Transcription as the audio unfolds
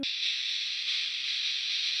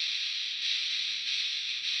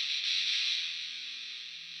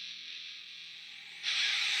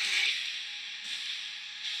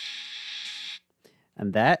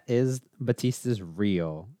And that is Batista's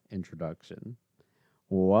real introduction.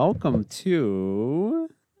 Welcome to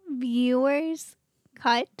Viewers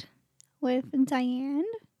Cut with Diane.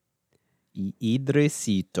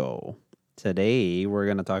 Idrisito. Today we're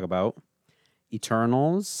going to talk about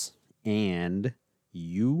Eternals and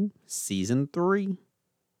You Season 3.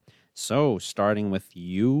 So, starting with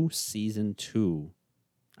You Season 2.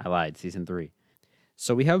 I lied, Season 3.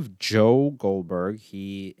 So we have Joe Goldberg.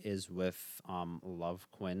 He is with Love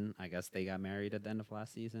Quinn. I guess they got married at the end of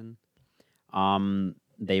last season.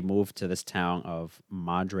 They moved to this town of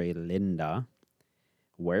Madre Linda.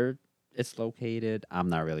 Where it's located, I'm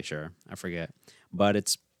not really sure. I forget. But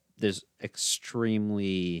it's this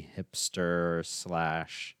extremely hipster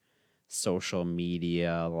slash social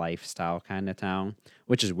media lifestyle kind of town,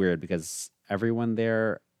 which is weird because everyone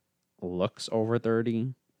there looks over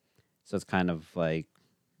 30. So it's kind of like,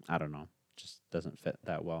 I don't know, just doesn't fit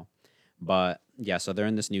that well. But yeah, so they're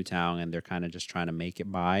in this new town and they're kind of just trying to make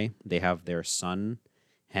it by. They have their son,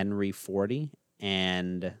 Henry 40,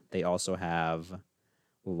 and they also have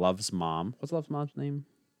Love's mom. What's Love's mom's name?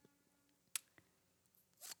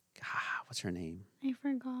 What's her name? I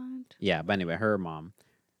forgot. Yeah, but anyway, her mom.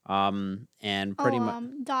 And pretty much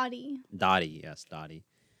Dottie. Dottie, yes, Dottie.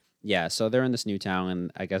 Yeah, so they're in this new town,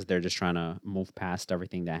 and I guess they're just trying to move past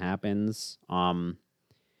everything that happens.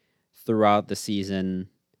 Throughout the season,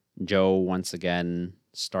 Joe once again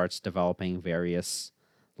starts developing various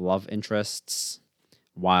love interests,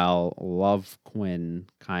 while Love Quinn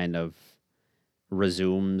kind of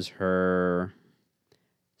resumes her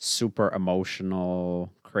super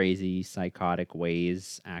emotional, crazy, psychotic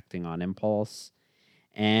ways, acting on impulse,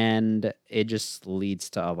 and it just leads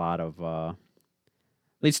to a lot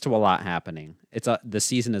happening. The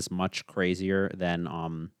season is much crazier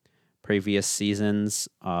than previous seasons.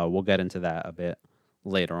 We'll get into that a bit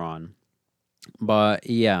later on. But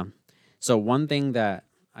yeah, so one thing that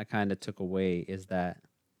I kind of took away is that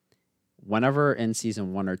whenever in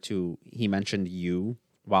season 1 or 2 he mentioned you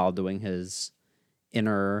while doing his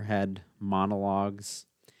inner head monologues,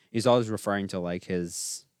 he's always referring to like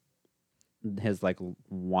his like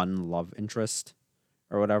one love interest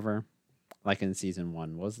or whatever. Like in season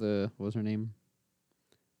 1, what was her name?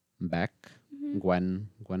 Beck, Mm-hmm. Gwen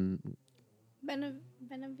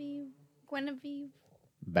Guinevere.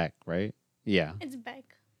 Beck, right? Yeah, It's Beck.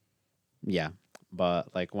 yeah,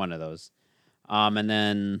 but like one of those. And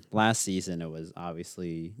then last season it was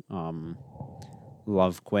obviously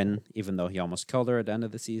Love Quinn, even though he almost killed her at the end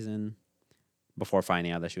of the season before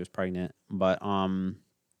finding out that she was pregnant. But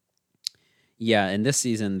yeah, in this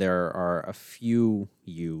season there are a few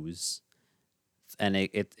U's, and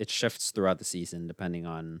it shifts throughout the season depending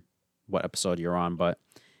on what episode you're on. But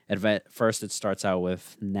at first it starts out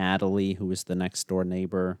with Natalie, who is the next door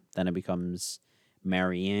neighbor. Then it becomes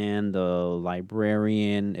Marianne, the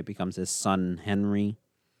librarian. It becomes his son Henry.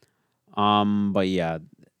 But yeah,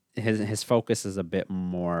 his focus is a bit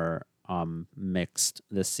more mixed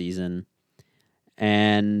this season,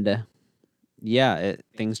 and yeah,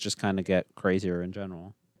 things just kind of get crazier in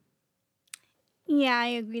general. Yeah, I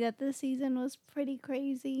agree that this season was pretty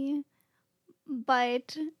crazy.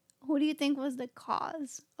 But who do you think was the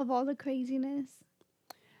cause of all the craziness?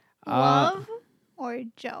 Uh, Love or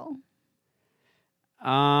Joe?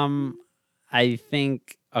 I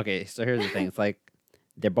think okay. So here's the thing: it's like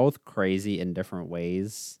they're both crazy in different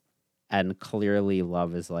ways, and clearly,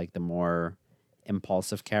 Love is like the more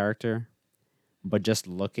impulsive character. But just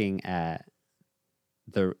looking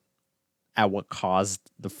the at what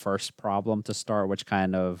caused the first problem to start, which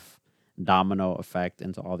kind of domino effect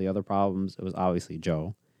into all the other problems, it was obviously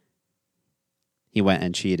Joe. He went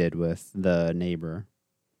and cheated with the neighbor.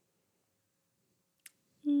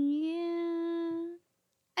 Yeah.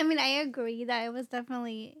 I mean, I agree that it was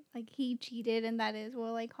definitely like he cheated and that is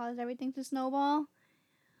what like caused everything to snowball.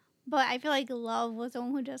 But I feel like Love was the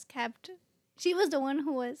one who just kept. She was the one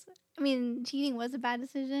who was. I mean, cheating was a bad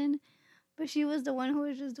decision, but she was the one who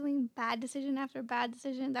was just doing bad decision after bad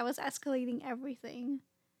decision that was escalating everything.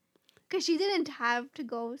 Because she didn't have to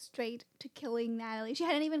go straight to killing Natalie. She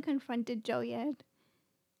hadn't even confronted Joe yet.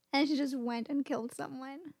 And she just went and killed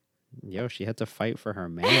someone. Yo, she had to fight for her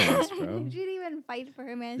mans, bro. She didn't even fight for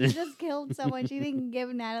her, man. She just killed someone. She didn't give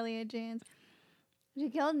Natalie a chance. She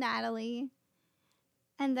killed Natalie.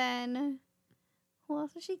 And then, who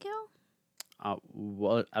else did she kill?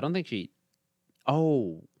 Well, I don't think she.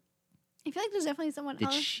 Oh, I feel like there's definitely someone did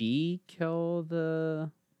else. she kill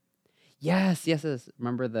the? Yes, yes, yes.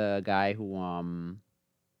 Remember the guy who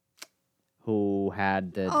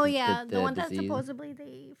had Oh yeah, the the one that disease? supposedly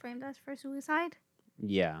they framed us for suicide.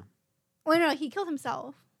 Yeah. Oh no, he killed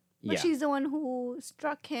himself. But Yeah. she's the one who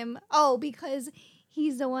struck him. Oh, because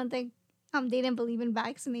he's the one that they didn't believe in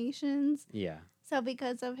vaccinations. Yeah. So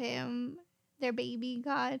because of him, their baby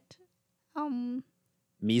got um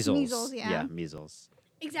Measles. measles. Yeah, Yeah, measles.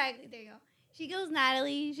 exactly. There you go. She kills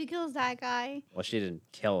Natalie. She kills that guy. Well, she didn't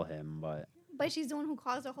kill him, but But she's the one who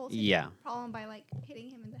caused the whole yeah. problem by like hitting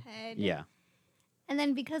him in the head. Yeah. And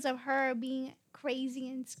then because of her being crazy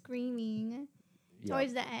and screaming, Yeah.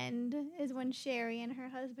 towards the end is when Sherry and her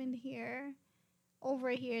husband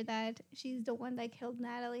overhear that she's the one that killed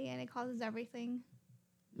Natalie and it causes everything.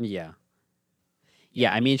 Yeah.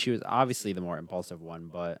 Yeah, I mean she was obviously the more impulsive one,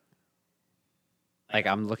 but like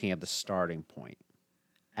I'm looking at the starting point.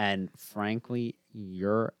 And frankly,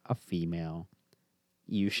 you're a female.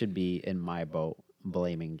 You should be in my boat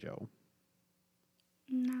blaming Joe.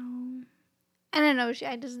 No. I don't know.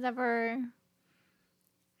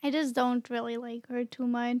 I just don't really like her too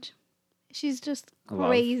much. She's just Love.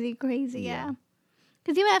 crazy, yeah.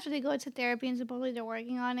 Because even after they go to therapy and supposedly they're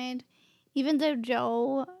working on it, even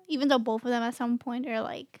though both of them at some point are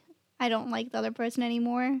like, I don't like the other person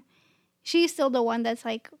anymore, she's still the one that's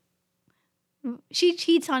like, she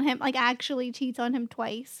cheats on him, like actually cheats on him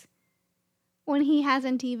twice when he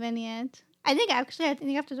hasn't even yet. I think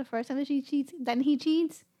after the first time that she cheats, then he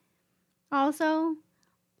cheats also.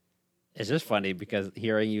 It's just funny because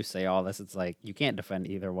hearing you say all this, it's like you can't defend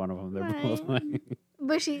either one of them. They're both Right. like,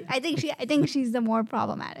 But I think she's the more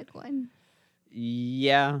problematic one.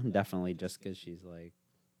 yeah, definitely, just because she's like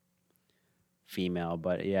female.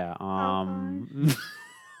 But yeah, I'm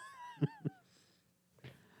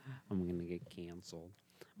gonna get canceled.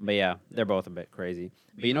 But yeah, they're both a bit crazy.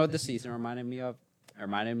 But you know what this season reminded me of? It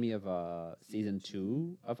reminded me of season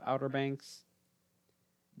 2 of Outer Banks.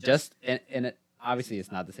 Just and it obviously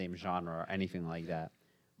it's not the same genre or anything like that.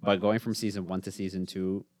 But going from season 1 to season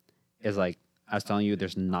 2 is like I was telling you,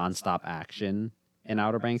 there's nonstop action in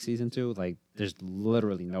Outer Banks season 2. Like there's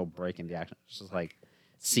literally no break in the action. It's just like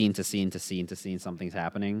scene to scene to scene to scene, something's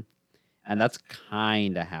happening, and that's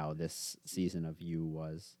kind of how this season of You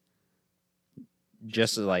was.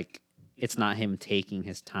 Just like it's not him taking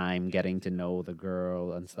his time getting to know the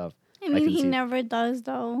girl and stuff. I mean, he see- never does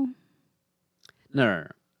though. No.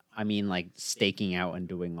 I mean, like staking out and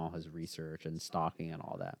doing all his research and stalking and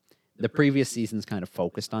all that. The previous seasons kind of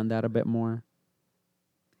focused on that a bit more.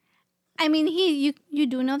 I mean, you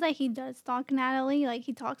do know that he does stalk Natalie. Like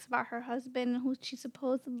he talks about her husband, who she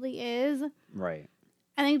supposedly is. Right.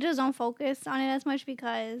 I think just don't focus on it as much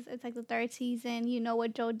because it's like the third season. You know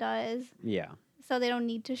what Joe does, Yeah. so they don't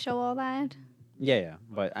need to show all that. Yeah.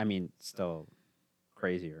 But I mean, still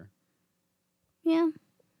crazier. Yeah.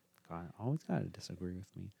 God, always gotta disagree with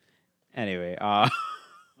me. Anyway,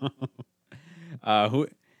 who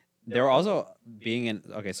they were also being in.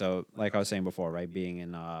 Okay, so like I was saying before, right? Being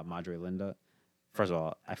in Madre Linda. First of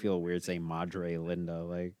all, I feel weird saying Madre Linda.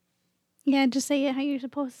 Like Yeah, just say it how you're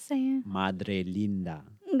supposed to say it. Madre Linda.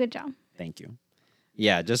 Good job. Thank you.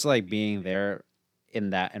 Yeah, just like being there in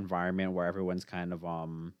that environment where everyone's kind of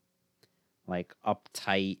like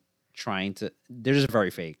uptight, trying to. They're just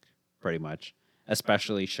very fake, pretty much.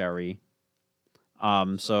 Especially Sherry.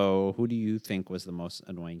 So who do you think was the most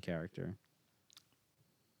annoying character?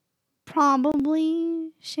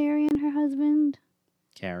 Probably Sherry and her husband,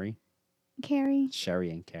 Carrie? Carrie. Sherry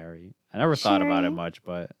and Carrie. I never thought about it Sherry. much,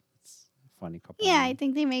 but it's a funny couple. Yeah, I name.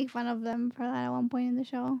 think they make fun of them for that at one point in the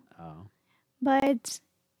show. Oh. But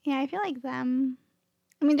yeah, I feel like them.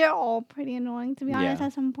 I mean, they're all pretty annoying to be honest Yeah.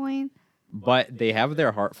 at some point. But they have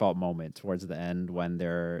their heartfelt moment towards the end when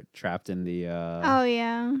they're trapped in the Oh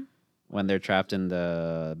yeah. when they're trapped in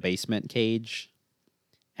the basement cage,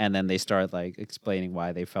 and then they start like explaining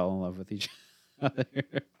why they fell in love with each other.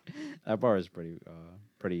 That part is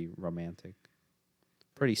pretty romantic,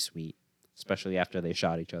 pretty sweet, especially after they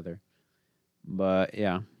shot each other. But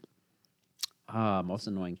yeah, most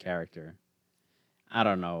annoying character. I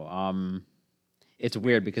don't know. It's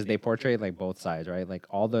weird because they portray like both sides, right? Like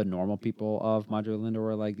all the normal people of Madre Linda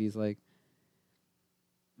were like these like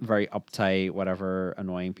very uptight, whatever,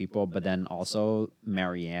 annoying people. But then also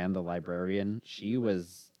Marianne, the librarian, she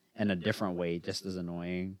was in a different way just as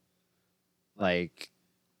annoying. Like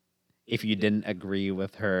if you didn't agree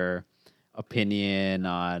with her opinion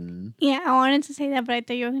on Yeah, I wanted to say that, but I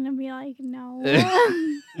thought you were gonna be like, no.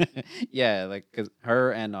 yeah, like because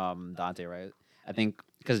her and Dante, right? I think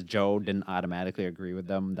because Joe didn't automatically agree with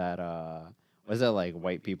them that Was it like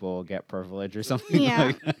white people get privilege or something?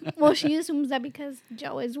 Yeah. Like, Well, she assumes that because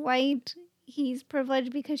Joe is white, he's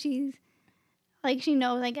privileged because she's like she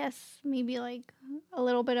knows, I guess, maybe like a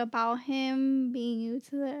little bit about him being new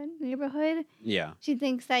to the neighborhood. yeah. She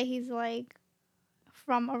thinks that he's like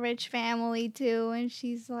from a rich family too, and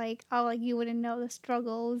she's like, oh, like you wouldn't know the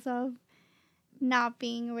struggles of not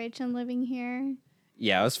being rich and living here.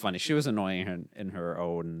 Yeah, it was funny. She was annoying in her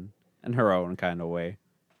own kind of way.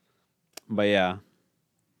 But yeah,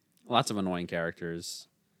 lots of annoying characters.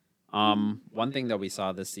 One thing that we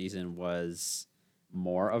saw this season was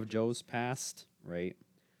more of Joe's past, right?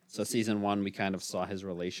 So season 1, we kind of saw his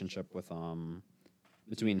relationship with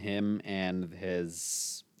between him and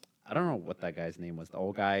his, I don't know what that guy's name was, the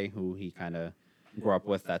old guy who he kind of grew up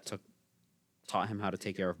with that taught him how to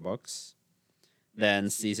take care of books. Then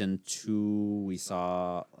season 2, we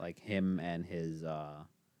saw like him and his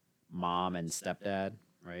mom and stepdad,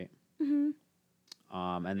 right? Mm-hmm.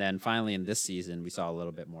 And then finally in this season, we saw a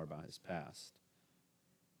little bit more about his past.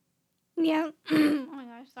 Yeah. Oh my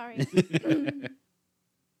gosh, sorry.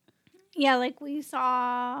 Yeah, like we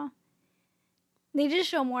saw, they just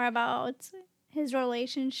show more about his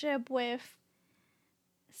relationship with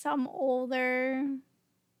some older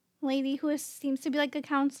lady who seems to be like a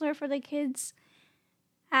counselor for the kids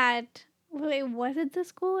at, wait, was it the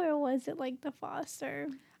school or was it like the foster?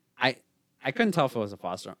 I couldn't tell if it was a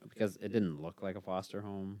foster because it didn't look like a foster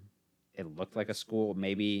home. It looked like a school.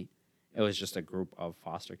 Maybe it was just a group of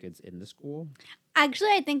foster kids in the school.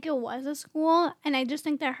 Actually, I think it was a school, and I just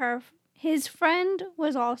think that his friend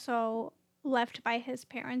was also left by his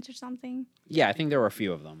parents or something. Yeah, I think there were a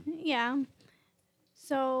few of them. Yeah.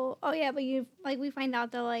 So, oh yeah, but we find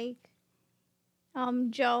out that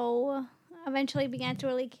Joe eventually began to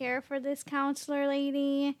really care for this counselor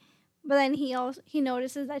lady, but then he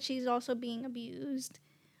notices that she's also being abused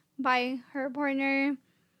by her partner,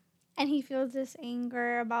 and he feels this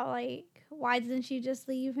anger about like why didn't she just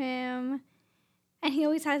leave him, and he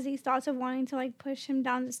always has these thoughts of wanting to like push him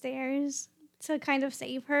down the stairs to kind of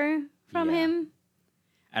save her from him.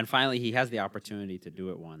 And finally, he has the opportunity to do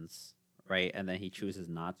it once, right? And then he chooses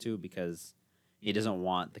not to because he doesn't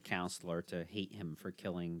want the counselor to hate him for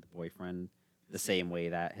killing the boyfriend the same way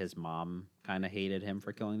that his mom kind of hated him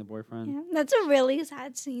for killing the boyfriend. Yeah, that's a really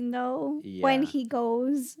sad scene though, when Yeah. he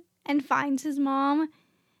goes and finds his mom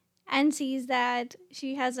and sees that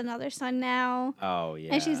she has another son now. Oh,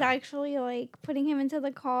 yeah. And she's actually like putting him into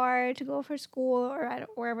the car to go for school or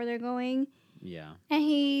wherever they're going. Yeah.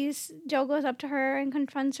 And Joe goes up to her and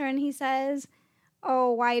confronts her and he says,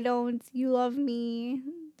 "Oh, why don't you love me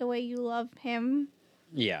the way you love him?"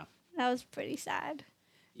 Yeah. That was pretty sad.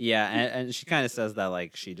 Yeah, and she kind of says that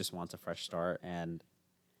like she just wants a fresh start, and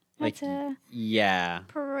like That's a yeah,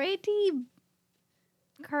 pretty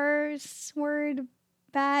curse word,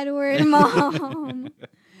 bad word, mom.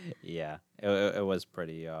 yeah, it was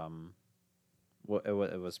pretty it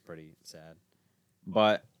was pretty sad,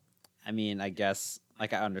 but I mean I guess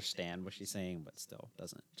like I understand what she's saying, but still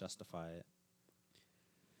doesn't justify it.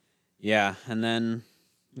 Yeah, and then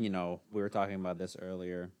we were talking about this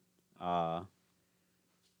earlier.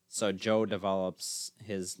 So Joe develops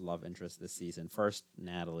his love interest this season. First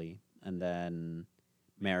Natalie, and then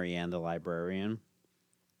Marianne the librarian.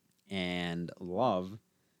 And Love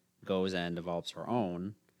goes and develops her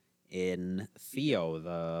own in Theo,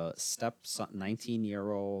 the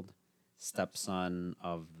 19-year-old stepson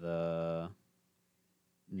of the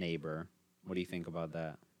neighbor. What do you think about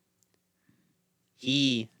that?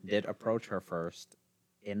 He did approach her first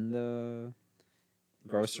in the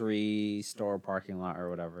grocery store parking lot or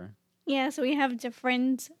whatever. Yeah, so we have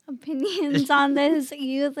different opinions on this.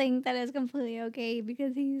 You think that it's completely okay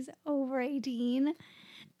because he's over 18.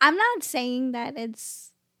 I'm not saying that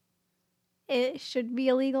it should be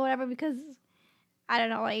illegal or whatever because, I don't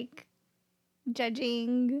know, like,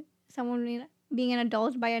 judging someone being an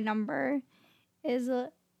adult by a number is...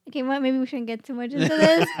 okay, well, maybe we shouldn't get too much into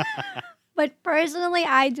this. But personally,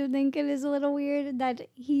 I do think it is a little weird that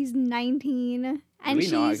he's 19 and Do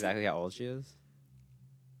we know exactly how old she is?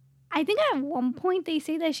 I think at one point they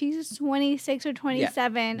say that she's 26 or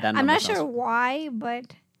 27. that I'm number not sounds- sure why,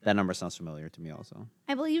 but That number sounds familiar to me also.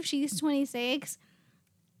 I believe she's 26.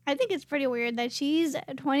 I think it's pretty weird that she's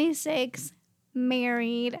 26,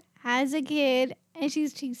 married, has a kid, and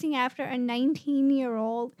she's chasing after a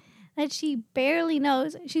 19-year-old that she barely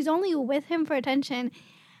knows. She's only with him for attention.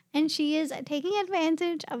 And she is taking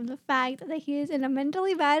advantage of the fact that he is in a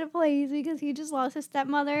mentally bad place because he just lost his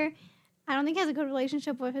stepmother. I don't think he has a good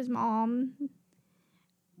relationship with his mom.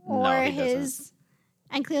 Or No, he doesn't.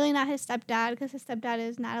 and clearly not his stepdad because his stepdad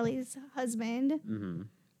is Natalie's husband. Mm-hmm.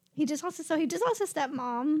 He just lost his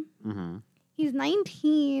stepmom. Mm-hmm. He's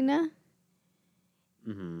 19.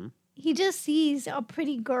 Mm-hmm. He just sees a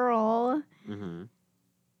pretty girl. Mm-hmm.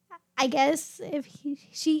 I guess if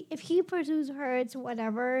he pursues her, it's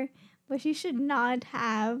whatever. But she should not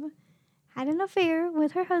have had an affair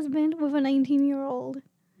with her husband with a 19-year-old.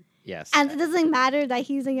 Yes. And it doesn't matter that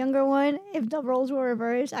he's a younger one. If the roles were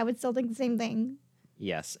reversed, I would still think the same thing.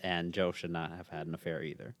 Yes, and Joe should not have had an affair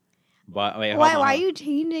either. But wait, Why hold on. are you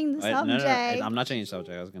changing the Wait, subject? no, I'm not changing the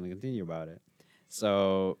subject. I was going to continue about it.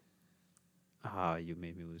 So, you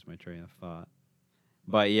made me lose my train of thought.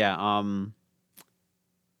 But yeah,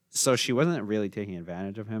 so she wasn't really taking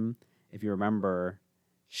advantage of him. If you remember,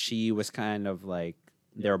 she was kind of like,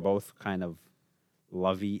 they were both kind of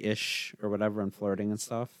lovey-ish or whatever and flirting and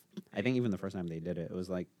stuff. I think even the first time they did it, it was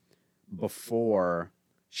like before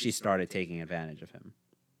she started taking advantage of him,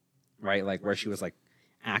 right? Like where she was like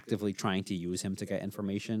actively trying to use him to get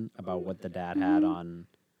information about what the dad had on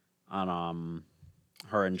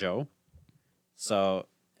her and Joe. So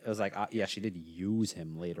it was like, yeah, she did use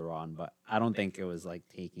him later on, but I don't think it was like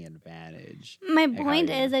taking advantage. My Like, point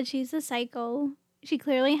how you- is that she's a psycho. She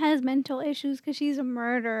clearly has mental issues because she's a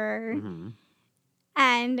murderer. Mm-hmm.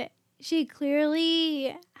 And she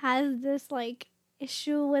clearly has this like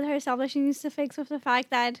issue with herself that she needs to fix with the fact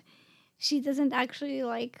that she doesn't actually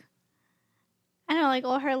like, I don't know, like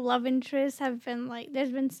all her love interests have been like,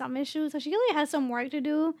 there's been some issues. So she really has some work to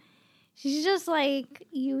do. She's just like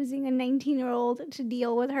using a 19-year-old to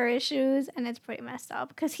deal with her issues, and it's pretty messed up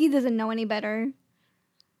because he doesn't know any better.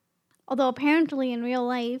 Although apparently in real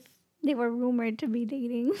life, they were rumored to be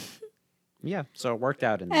dating. Yeah, so it worked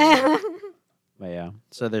out in the end. But yeah,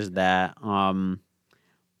 so there's that.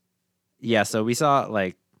 Yeah, so we saw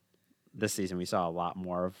like this season, we saw a lot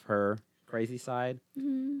more of her crazy side.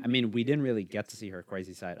 Mhm. I mean, we didn't really get to see her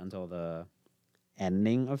crazy side until the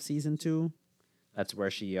ending of season 2. That's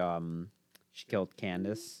where she killed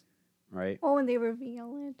Candace, right? Oh, when they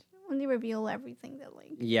reveal it. When they reveal everything that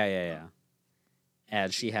like... Yeah.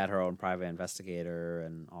 And she had her own private investigator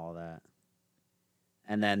and all that.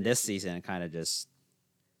 And then this season, it kind of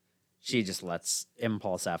she just lets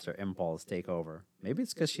impulse after impulse take over. Maybe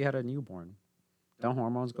it's because she had a newborn. Don't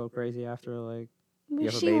hormones go crazy after, like, you But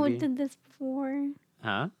have a she baby? did this before.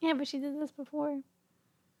 Huh? Yeah, but she did this before.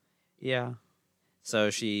 Yeah. So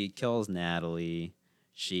she kills Natalie.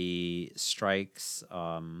 She strikes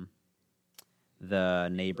the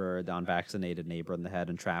neighbor, the unvaccinated neighbor, in the head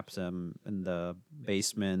and traps him in the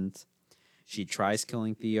basement. She tries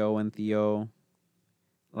killing Theo, and Theo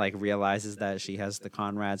like realizes that she has the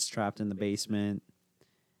Conrads trapped in the basement.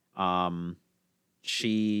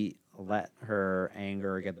 She let her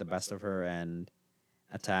anger get the best of her and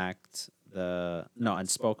and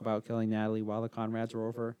spoke about killing Natalie while the Conrads were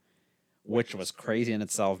over, which was crazy in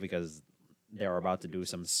itself because they were about to do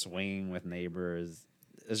some swinging with neighbors.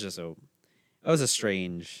 It was a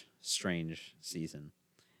strange season.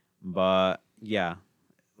 But yeah,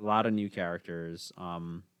 a lot of new characters.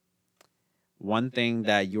 One thing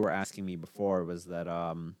that you were asking me before was that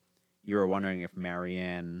you were wondering if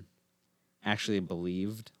Marianne actually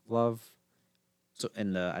believed Love. So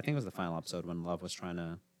I think it was the final episode when Love was trying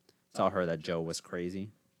to tell her that Joe was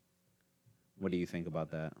crazy. What do you think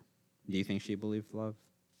about that? Do you think she believed Love?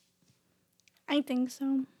 I think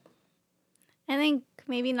so. I think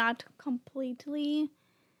maybe not completely,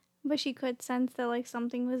 but she could sense that like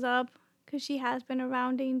something was up because she has been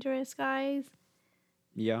around dangerous guys.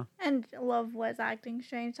 Yeah. And Love was acting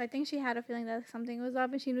strange, so I think she had a feeling that something was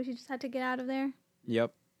up and she knew she just had to get out of there.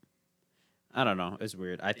 Yep. I don't know. It's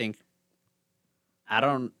weird. I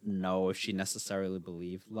don't know if she necessarily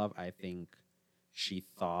believed Love. I think she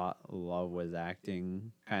thought Love was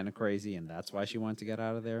acting kind of crazy, and that's why she wanted to get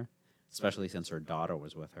out of there, especially since her daughter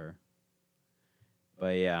was with her.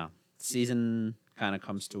 But yeah, season kind of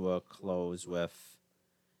comes to a close with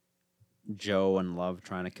Joe and Love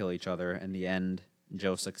trying to kill each other. In the end,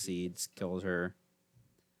 Joe succeeds, kills her,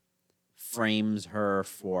 frames her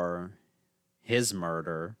for his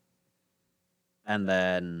murder, and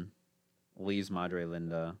then leaves Madre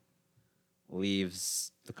Linda,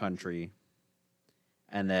 leaves the country,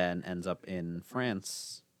 and then ends up in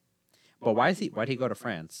France. But why'd he go to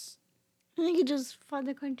France? I think he just fled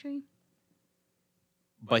the country.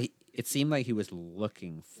 But it seemed like he was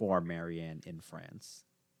looking for Marianne in France.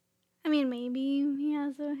 I mean, maybe he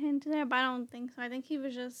has a hint there, but I don't think so. I think he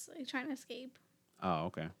was just like, trying to escape. Oh,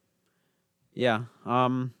 okay. Yeah.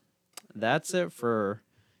 That's it for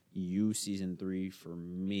you season 3 for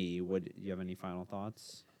me. Do you have any final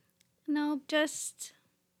thoughts? No, just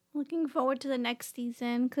looking forward to the next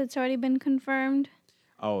season because it's already been confirmed.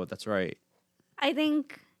 Oh, that's right. I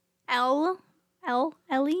think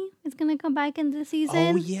Ellie is gonna come back in the Oh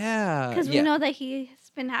season yeah, because we yeah. know that he's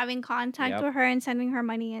been having contact Yep. with her and sending her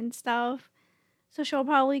money and stuff. So she'll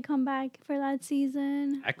probably come back for that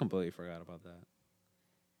season. I completely forgot about that.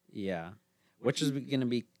 Yeah, which is going to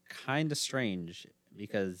be kind of strange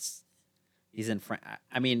because he's in France.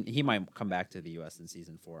 I mean, he might come back to the U.S. in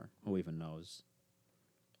season 4. Who even knows?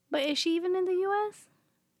 But is she even in the U.S.?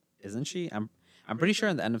 Isn't she? I'm pretty sure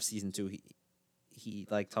in the end of season 2, he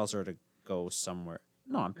like tells her to go somewhere.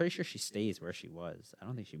 No, I'm pretty sure she stays where she was. I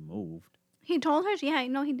don't think she moved. He told her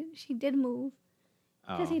she did move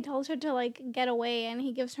because Oh, he tells her to like get away and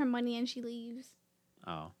he gives her money and she leaves.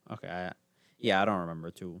 oh, okay. Yeah, I don't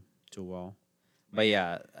remember too well. But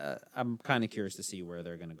yeah, I'm kind of curious to see where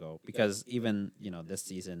they're gonna go because even this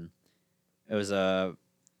season, it was a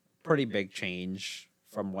pretty big change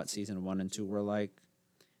from what season 1 and 2 were like,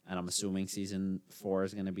 and I'm assuming season 4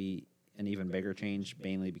 is gonna be an even bigger change,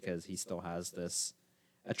 mainly because he still has this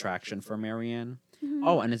attraction for Marianne. Mhm.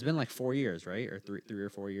 Oh, and it's been like 4 years, right, or three or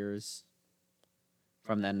 4 years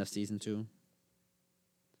from the end of season 2.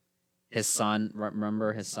 His son,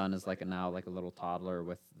 remember, his son is like now like a little toddler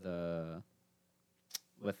with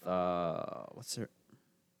what's her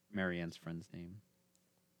Marianne's friend's name?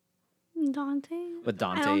 Dante? With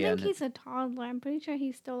Dante I don't think and he's a toddler. I'm pretty sure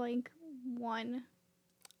he's still like 1.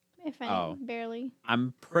 If any, Oh. barely.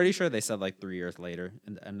 I'm pretty sure they said like 3 years later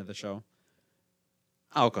in the end of the show.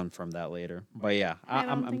 I'll confirm that later. But yeah, I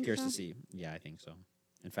don't I'm think curious so. to see. Yeah, I think so.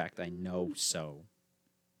 In fact, I know so.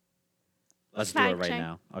 Let's do Fact it right check.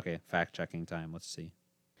 now. Okay, fact checking time. Let's see.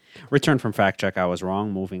 Return from fact check. I was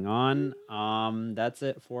wrong. Moving on. That's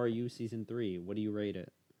it for you, season 3. What do you rate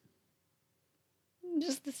it?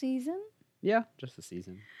 Just the season? Yeah, just the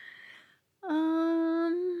season.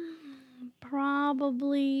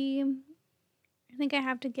 Probably. I think I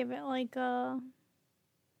have to give it like a.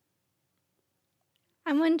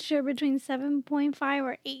 I'm unsure between 7.5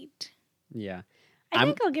 or 8. Yeah, I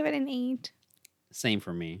think I'll give it an 8 same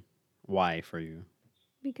for me. Why for you?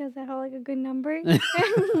 because I felt like a good number.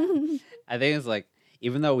 I think it's like,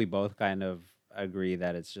 even though we both kind of agree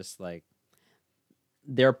that it's just like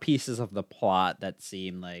there are pieces of the plot that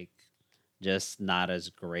seem like just not as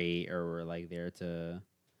great or were like there to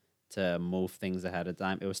move things ahead of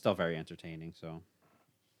time. It was still very entertaining, so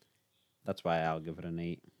that's why I'll give it an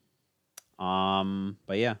 8.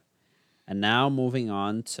 But yeah. And now moving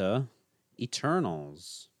on to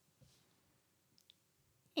Eternals.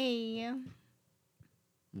 A.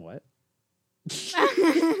 What?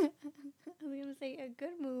 I was gonna say a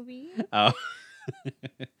good movie. Oh.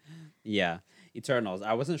 Yeah. Eternals.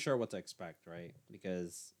 I wasn't sure what to expect, right?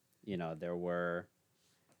 Because,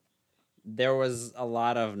 there was a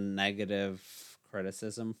lot of negative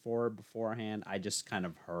criticism for it beforehand. I just kind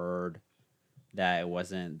of heard that it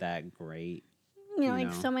wasn't that great.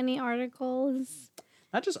 Like so many articles.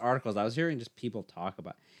 Not just articles. I was hearing just people talk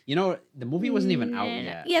about. The movie wasn't even out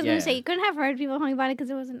yet. Yeah, I was gonna say you couldn't have heard people talking about it because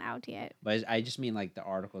it wasn't out yet. But I just mean like the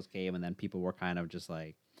articles came and then people were kind of just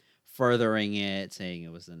like furthering it, saying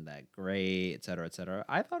it wasn't that great, et cetera, et cetera.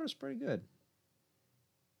 I thought it was pretty good.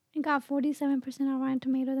 It got 47% on Rotten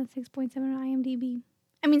Tomatoes and 6.7 on IMDb.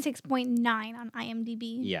 I mean 6.9 on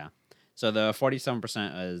IMDb. Yeah. So the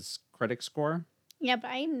 47% is critic score. Yeah, but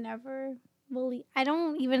I never believe. I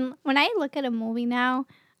don't even when I look at a movie now.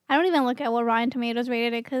 I don't even look at what Rotten Tomatoes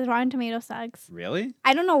rated it because Rotten Tomatoes sucks. Really?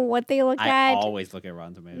 I don't know what they look at. I always look at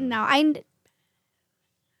Rotten Tomatoes. No,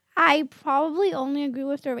 I probably only agree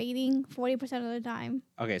with the rating 40% of the time.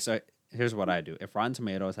 Okay, so here's what I do. If Rotten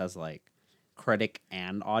Tomatoes has like critic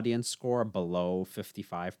and audience score below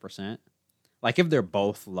 55%, like if they're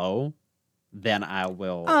both low, then I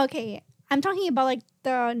will. Oh, okay. I'm talking about like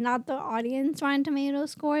not the audience Rotten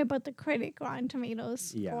Tomatoes score, but the critic Rotten Tomatoes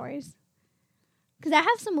scores. Because I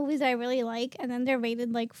have some movies that I really like, and then they're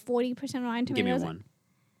rated like 40% Rotten Tomatoes. Give me one.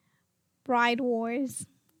 Bride Wars.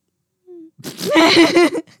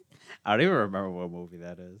 I don't even remember what movie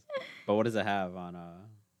that is. But what does it have on?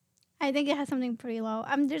 I think it has something pretty low.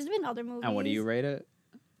 There's been other movies. And what do you rate it?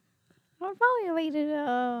 I'll probably rate it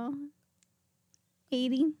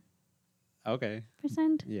 80%. Okay.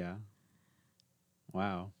 Yeah.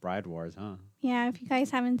 Wow. Bride Wars, huh? Yeah, if you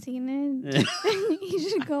guys haven't seen it, you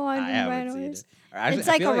should go on I Bride haven't seen Wars. it. Actually, It's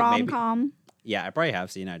like I feel a rom-com. Yeah, I probably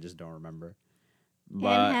have seen it. I just don't remember. Anne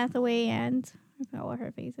But Hathaway and I forgot what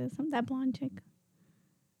her face is. That blonde chick.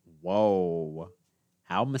 whoa,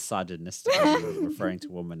 how misogynistic are you referring to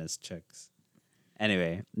women as chicks?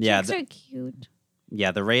 Anyway, yeah, Chicks are cute.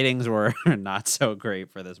 the ratings were not so great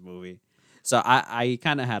for this movie. So I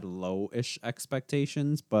kind of had low-ish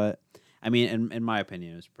expectations, but I mean, in my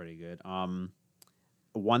opinion, it was pretty good.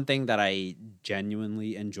 one thing that I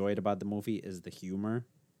genuinely enjoyed about the movie is the humor.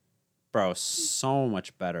 Bro, so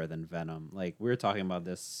much better than Venom. Like, we were talking about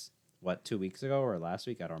this, what, 2 weeks ago or last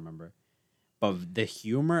week? I don't remember. But the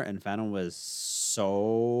humor in Venom was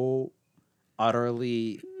so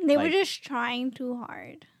utterly, They were like, just trying too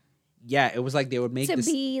hard yeah, it was like they would make to this.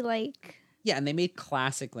 be like. Yeah, and they made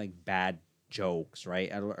classic, like, bad jokes,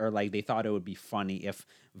 right? Or like, they thought it would be funny if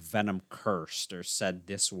Venom cursed or said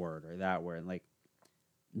this word or that word. Like,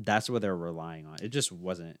 that's what they're relying on. It just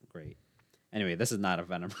wasn't great. Anyway, this is not a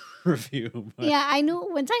Venom review. But Yeah, I knew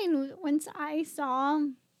once I saw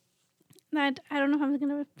that. I don't know if I'm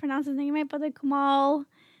gonna pronounce his name right, but the Kamal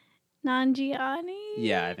Nanjiani.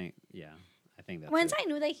 yeah, I think that's Once it. I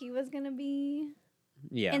knew that he was gonna be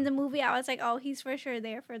Yeah, in the movie, I was like, oh, he's for sure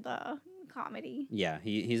there for the comedy. yeah,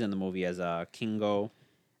 he's in the movie as Kingo.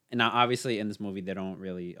 And now, obviously, in this movie, they don't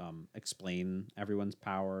really explain everyone's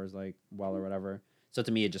powers like well or whatever. So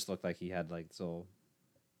to me, it just looked like he had like this little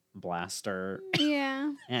blaster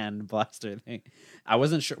Yeah. and blaster thing. I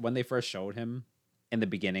wasn't sure when they first showed him in the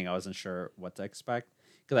beginning. I wasn't sure what to expect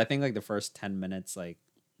because I think like the first 10 minutes, like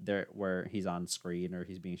there where he's on screen or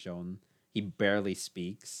he's being shown, he barely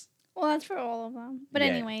speaks. Well, that's for all of them. But Yeah,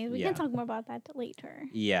 anyway, we yeah. can talk more about that later.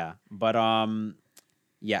 Yeah, but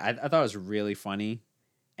yeah, I thought it was really funny,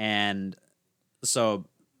 and so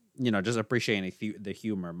just appreciating the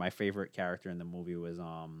humor. My favorite character in the movie was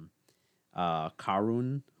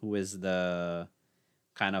Karun, who is the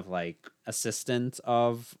kind of like assistant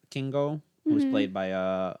of Kingo, who's Mhm. played by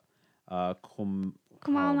Kumail oh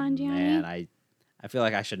Nanjiani. man, I feel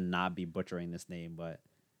like I should not be butchering this name, but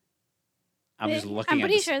I'm just looking. I'm at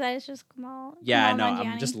pretty the sure that it's just Kumail. Yeah, I Kumail know. I'm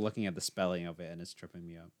Nanjiani. just looking at the spelling of it, and it's tripping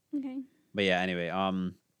me up. Okay. But yeah, anyway,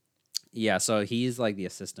 yeah. So he's like the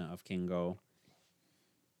assistant of Kingo,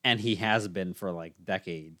 and he has been for like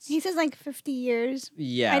decades. He says like 50 years.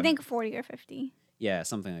 Yeah, I think 40 or 50. yeah,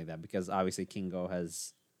 something like that. Because obviously Kingo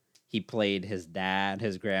he played his dad,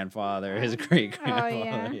 his grandfather, his great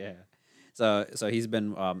grandfather. yeah. Yeah. So he's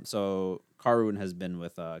been so Karun has been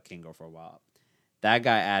with Kingo for a while. That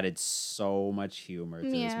guy added so much humor to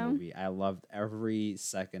this Yeah. movie. I loved every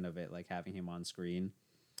second of it, like having him on screen.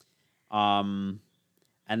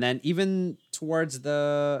 And then even towards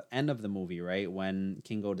the end of the movie, right, when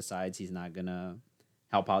Kingo decides he's not gonna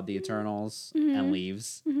help out the Eternals and Mhm.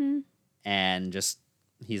 leaves, Mm-hmm. and just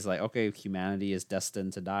he's like, okay, humanity is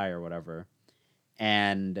destined to die or whatever.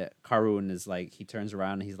 And Karun is like, he turns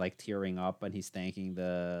around and he's like tearing up and he's thanking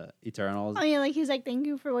the Eternals. Oh yeah, like he's like, thank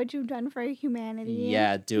you for what you've done for humanity.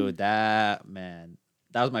 Yeah, dude, that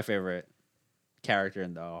was my favorite character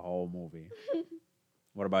in the whole movie.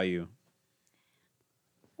 What about you?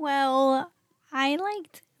 Well, I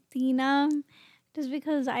liked Dina just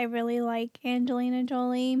because I really like Angelina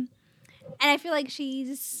Jolie. And I feel like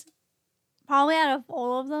she's probably out of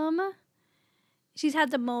all of them, she's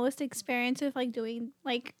had the most experience with like doing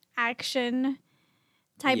like action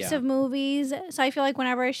types Yeah. of movies. So I feel like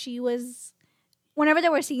whenever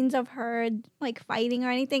there were scenes of her like fighting or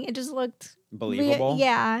anything, it just looked Believable?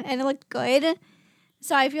 yeah, and it looked good.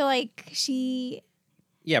 So I feel like she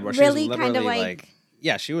Yeah, but really she's literally kind of like,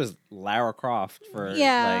 yeah, she was Lara Croft for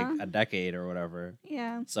Yeah. like a decade or whatever.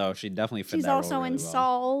 yeah. So she definitely fit She's that also role in really well.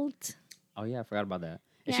 Salt. Oh yeah, I forgot about that.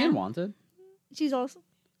 Is she Yeah. in Wanted? She's also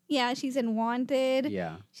she's in Wanted.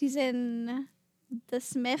 Yeah. She's in The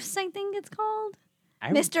Smiths, I think it's called.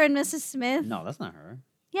 I Mr. and Mrs. Smith. No, that's not her.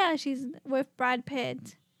 Yeah, she's with Brad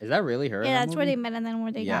Pitt. Is that really her? in Yeah, that that's where they movie? met and then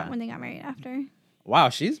where they Yeah. got when they got married after. Wow,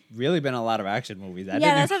 she's really been in a lot of action movies. I Yeah,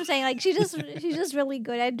 didn't that's what I'm saying. Like she's just really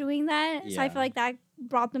good at doing that. So I Yeah. feel like that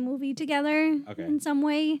brought the movie together Okay. in some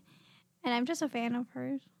way. And I'm just a fan of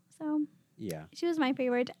hers. So Yeah. she was my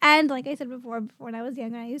favorite. And like I said before when I was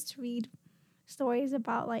younger, I used to read stories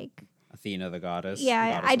about like Athena the goddess.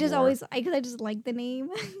 yeah, goddess I of just war. always I just like the name.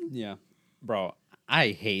 Yeah. Bro, I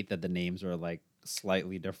hate that the names are like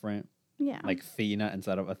slightly different. yeah. Like Athena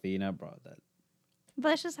instead of Athena, bro. But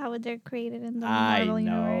that's just how they're created in the I Marvel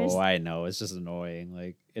universe. know. It's just annoying.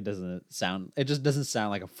 Like it just doesn't sound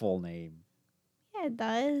like a full name. Yeah, it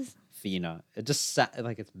does. Athena. It just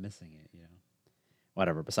like it's missing it, you know.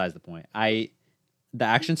 Whatever, besides the point. The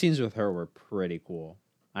action scenes with her were pretty cool.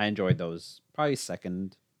 I enjoyed those probably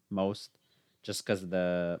second most just cuz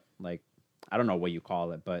the like I don't know what you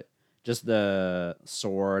call it, but just the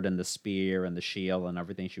sword and the spear and the shield and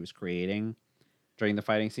everything she was creating during the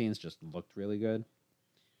fighting scenes just looked really good.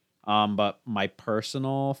 But my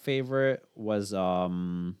personal favorite was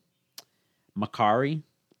Makari,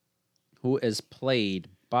 who is played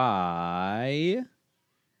by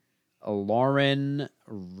Lauren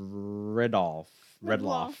Ridloff.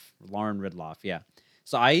 Ridloff. Lauren Ridloff, yeah.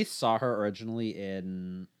 So I saw her originally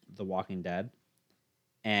in The Walking Dead,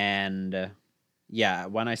 and yeah,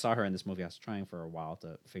 when I saw her in this movie, I was trying for a while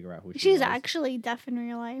to figure out who she She's was. actually deaf in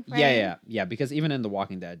real life, right? Yeah. Because even in The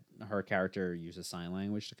Walking Dead, her character uses sign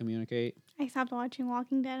language to communicate. I stopped watching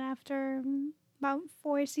Walking Dead after about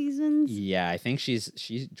 4 seasons. Yeah, I think she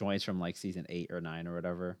joins from like season 8 or 9 or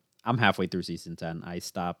whatever. I'm halfway through season 10. I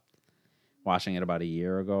stopped watching it about a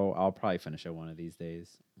year ago. I'll probably finish it one of these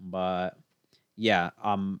days. But yeah,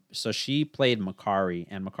 so she played Makari,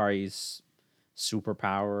 and Makari's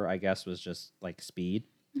superpower, I guess, was just like speed.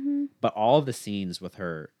 Hmm. But all of the scenes with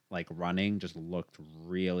her like running just looked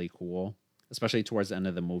really cool, especially towards the end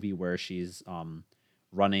of the movie where she's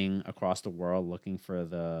running across the world looking for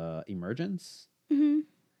the emergence. Hmm.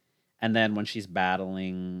 And then when she's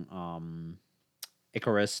battling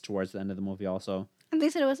Icarus towards the end of the movie also. And they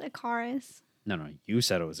said it was Icarus. No, you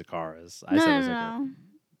said it was Icarus. I No, said it no, was no, Icarus. no.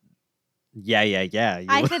 Yeah.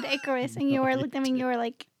 I said Icarus, and you were No, looking at me and you were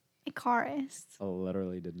like, Icarus. I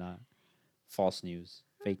literally did not. False news.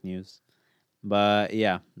 Fake news. But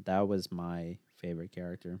yeah, that was my favorite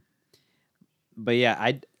character. But yeah,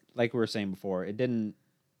 I like we were saying before,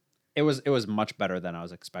 it was much better than I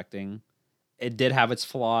was expecting. It did have its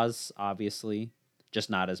flaws, obviously, just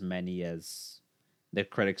not as many as the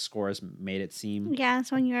critic scores made it seem. Yeah,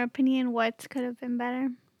 so in your opinion, what could have been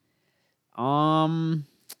better? Um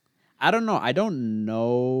I don't know. I don't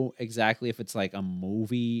know exactly if it's like a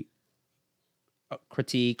movie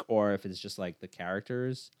critique or if it's just like the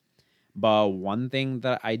characters. But one thing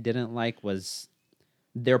that I didn't like was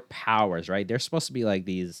their powers, right? They're supposed to be like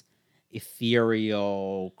these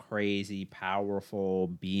ethereal, crazy, powerful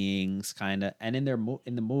beings kind of, and in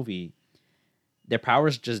in the movie, their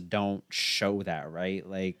powers just don't show that, right?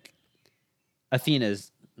 Like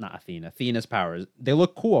Athena's powers, they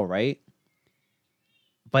look cool, right?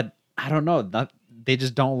 But I don't know, they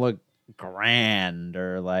just don't look grand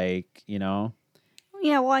or like, you know.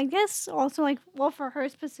 Yeah, well, I guess also, like, well, for her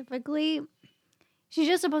specifically, she's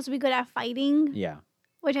just supposed to be good at fighting, Yeah.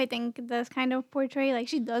 which I think does kind of portray, like,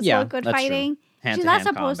 she does Yeah, look good that's true. fighting. She's not Hand-to-hand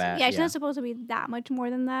supposed combat. she's not supposed to be that much more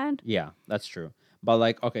than that. Yeah, that's true. But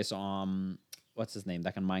like, okay, so what's his name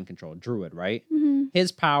that can mind control? Druid, right? Mm-hmm.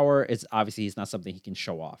 His power is obviously he's not something he can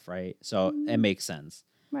show off, right? So it makes sense.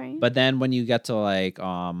 Right. But then when you get to like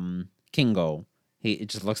Kingo, it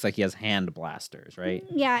just looks like he has hand blasters, right?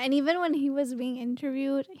 Yeah, and even when he was being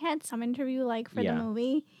interviewed, he had some interview like for Yeah. the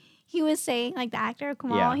movie. He was saying, like, the actor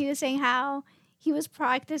Kamal, Yeah. he was saying how he was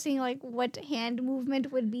practicing like what hand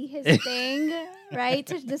movement would be his thing, right?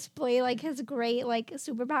 To display like his great like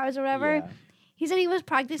superpowers or whatever. Yeah. He said he was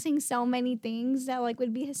practicing so many things that like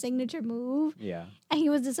would be his signature move. Yeah. And he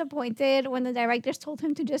was disappointed when the directors told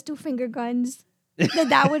him to just do finger guns.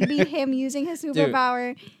 that would be him using his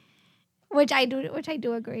superpower. Which I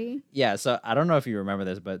do agree. Yeah, so I don't know if you remember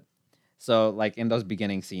this, but so like in those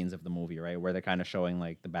beginning scenes of the movie, right, where they're kind of showing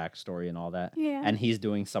like the backstory and all that, Yeah. and he's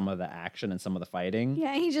doing some of the action and some of the fighting.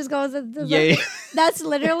 Yeah, he just goes. Yeah. That's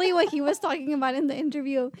literally what he was talking about in the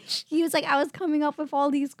interview. He was like, I was coming up with all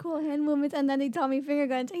these cool hand movements, and then they tell me finger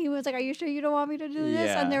guns. And he was like, Are you sure you don't want me to do this?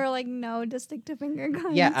 Yeah. And they were like, No, just stick to finger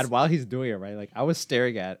guns. Yeah, and while he's doing it, right, like I was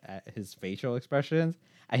staring at his facial expressions,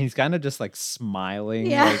 and he's kind of just like smiling,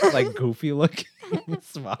 Yeah. like goofy looking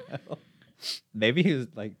smile. Maybe he was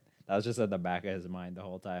like that was just at the back of his mind the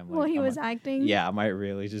whole time. Like, Well, he am was I- acting. Yeah, am I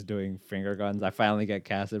really just doing finger guns? I finally get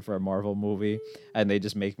casted for a Marvel movie, and they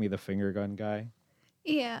just make me the finger gun guy.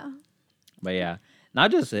 Yeah. But yeah,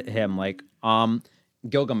 not just him. Like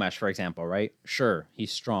Gilgamesh, for example, right? Sure,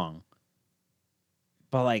 he's strong,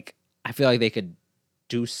 but like I feel like they could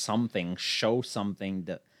do something, show something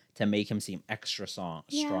to make him seem extra strong,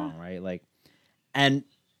 right? Like, and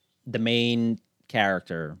the main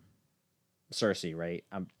character, Cersei, right?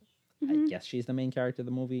 I Mhm. guess she's the main character of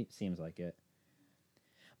the movie. Seems like it.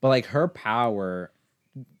 But like her power,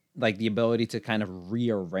 like the ability to kind of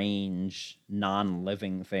rearrange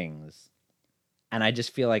non-living things, and I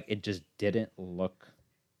just feel like it just didn't look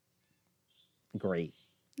great.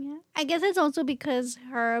 Yeah. I guess it's also because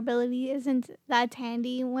her ability isn't that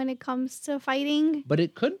handy when it comes to fighting. But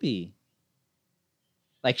it could be.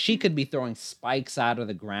 Like she could be throwing spikes out of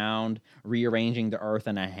the ground, rearranging the earth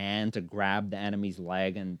in a hand to grab the enemy's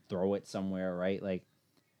leg and throw it somewhere, right? Like,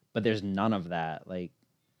 but there's none of that. Like,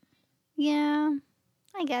 Yeah.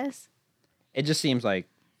 I guess. it just seems like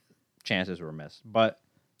chances were missed. But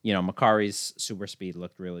you know, Makari's super speed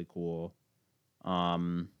looked really cool.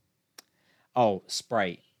 Oh,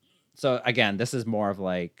 Sprite. So again, this is more of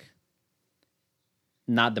like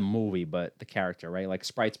not the movie, but the character, right? Like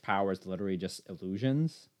Sprite's power is literally just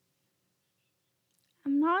illusions.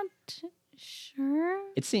 I'm not Sure.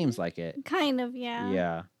 It seems like it. Kind of, yeah.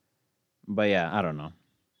 Yeah. But yeah, I don't know.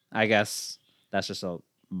 I guess that's just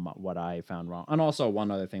what I found wrong. And also one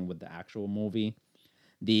other thing with the actual movie,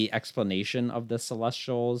 the explanation of the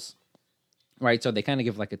Celestials, right? So they kind of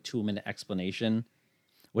give like a 2-minute explanation,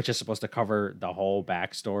 which is supposed to cover the whole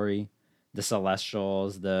backstory. The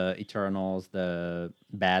Celestials, the Eternals, the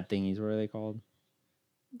bad thingies, what are they called?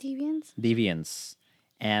 Deviants? Deviants.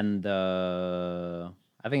 And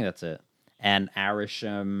I think that's it. And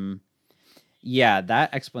Arisham. Yeah,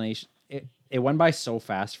 that explanation, it went by so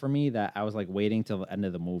fast for me that I was like waiting till the end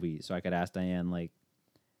of the movie so I could ask Diane, like,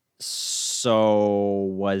 so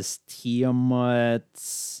was Tiamat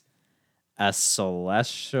a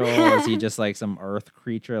celestial? Is he just like some earth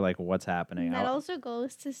creature? Like, what's happening? That also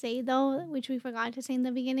goes to say, though, which we forgot to say in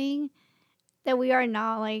the beginning, that we are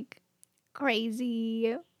not like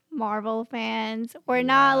crazy Marvel fans. We're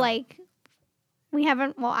not Yeah. like, we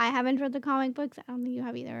haven't, well, I haven't read the comic books. I don't think you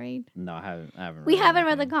have either, right? No, I haven't. We haven't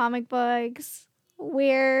read the comic books.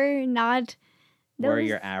 We're not. We're those-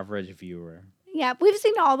 your average viewer. Yeah, we've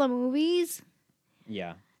seen all the movies.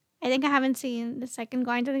 Yeah. I think I haven't seen the second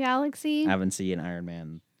Guardians of the Galaxy. I haven't seen Iron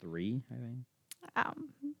Man 3, I think. Um,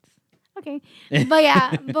 okay, but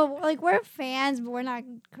yeah, but like we're fans, but we're not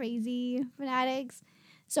crazy fanatics.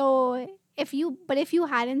 So if you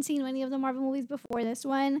hadn't seen any of the Marvel movies before this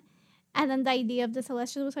one, and then the idea of the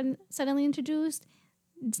Celestials was suddenly introduced,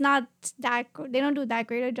 it's not that they don't do that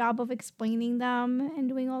great a job of explaining them and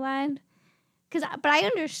doing all that. But I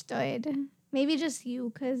understood. Maybe just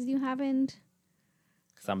you, because you haven't.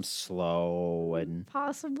 Because I'm slow and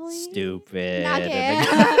Possibly. stupid. Okay.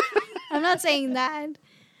 I'm not saying that.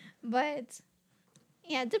 But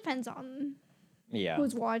yeah, it depends on Yeah.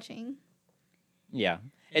 who's watching. Yeah.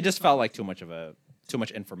 It just felt like too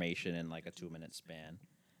much information in like a 2-minute span.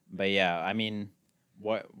 But yeah, I mean,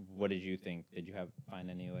 what did you think? Did you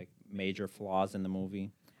find any like major flaws in the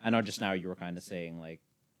movie? I know just now you were kind of saying like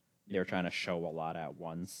they were trying to show a lot at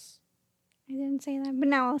once. I didn't say that, but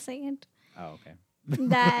now I'll say it. Oh, okay.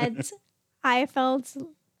 That I felt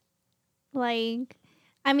like,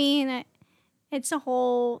 I mean, the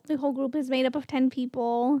whole group is made up of 10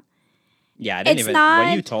 people. Yeah, I didn't It's when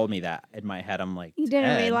not- you told me that in my head, I'm like, You didn't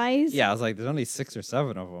 10? realize? Yeah, I was like, there's only 6 or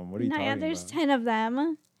 7 of them. What are you No, talking yeah, there's about? 10 of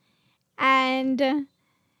them. And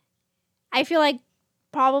I feel like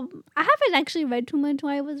I haven't actually read too much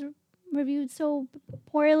why it was reviewed so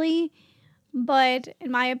poorly. But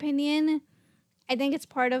in my opinion, I think it's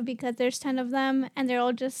part of because there's 10 of them and they're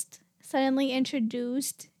all just suddenly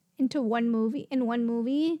introduced into one movie.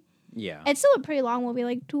 Yeah. It's still a pretty long movie,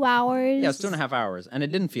 like 2 hours. Yeah, it's 2.5 hours, and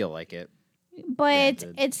it didn't feel like it. But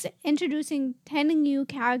Granted. it's introducing 10 new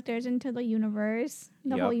characters into the universe,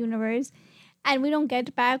 the whole Yep. universe. And we don't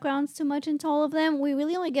get backgrounds too much into all of them. We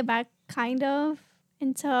really only get back kind of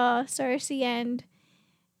into Cersei and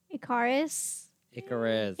Icarus.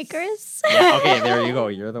 Icarus. Yeah, Okay, there you go.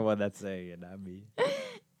 You're the one that's saying it, not me.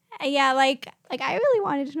 Yeah, like I really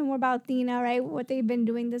wanted to know more about Athena, right? What they've been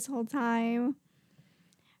doing this whole time.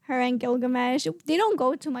 Her and Gilgamesh. They don't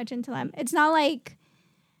go too much into them. It's not like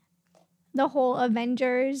the whole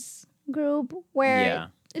Avengers group where Yeah.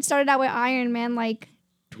 it started out with Iron Man like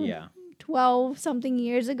Yeah. 12 something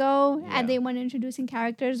years ago, Yeah. and they went introducing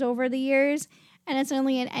characters over the years. And it's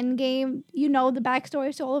only an Endgame. You know the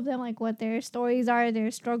backstory to all of them, like what their stories are,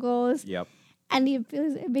 their struggles, Yep. and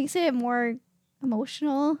it makes it more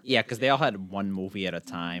emotional. Yeah, because they all had one movie at a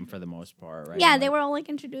time for the most part, right? Yeah, And, they like, were all like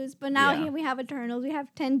introduced, but now Yeah. here we have Eternals. We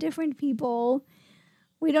have 10 different people.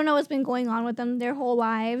 We don't know what's been going on with them their whole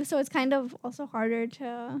lives, so it's kind of also harder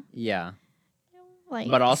to Yeah. like.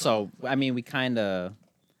 But also, I mean, we kind of,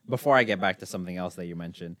 before I get back to something else that you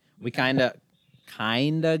mentioned, we kind of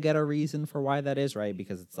get a reason for why that is, right?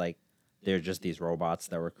 Because it's like they're just these robots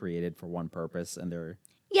that were created for one purpose, and they're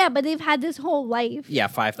yeah, but they've had this whole life.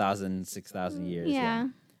 5,000, 6,000 years. Yeah.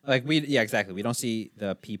 Like exactly. We don't see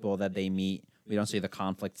the people that they meet. We don't see the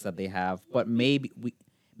conflicts that they have. But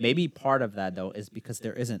maybe part of that though is because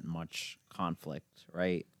there isn't much conflict,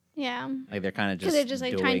 right? Yeah. Like they're kind of Because just they're just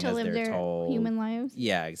like trying doing to as live they're their told. human lives.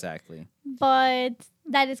 Yeah, exactly. But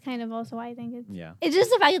that is kind of also why I think Yeah. it's just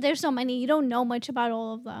the fact that there's so many. You don't know much about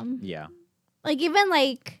all of them. Yeah. Like even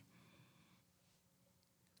like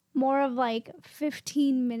more of like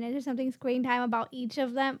 15 minutes or something screen time about each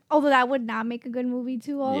of them. Although that would not make a good movie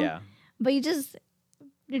too long. Yeah. But you just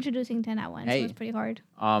introducing 10 at once. Hey. So it's pretty hard.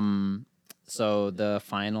 So the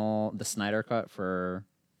Snyder cut for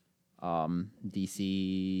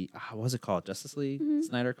DC, what was it called? Justice League Mhm.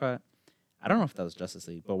 Snyder cut. I don't know if that was Justice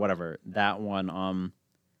League, but whatever. That one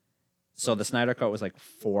So the Snyder Cut was like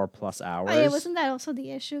 4+ hours. Oh, yeah, wasn't that also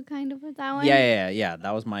the issue kind of with that one? Yeah.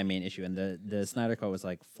 That was my main issue. And the Snyder Cut was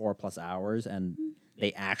like 4+ hours, and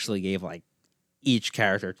they actually gave like each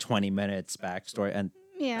character 20 minutes backstory, and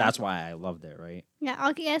Yeah. that's why I loved it, right? Yeah,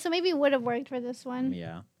 okay, yeah, so maybe it would have worked for this one.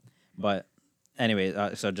 Yeah. But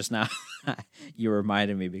anyway, so just now you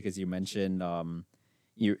reminded me because you mentioned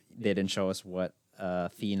they didn't show us what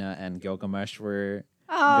Athena and Gilgamesh were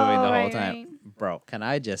doing the whole time. Right. Bro, can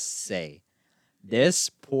I just say, this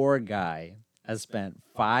poor guy has spent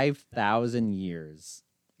 5,000 years,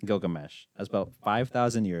 Gilgamesh has spent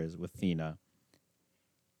 5,000 years with Athena,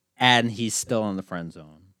 and he's still in the friend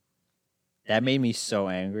zone. That made me so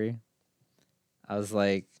angry. I was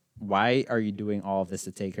like, why are you doing all of this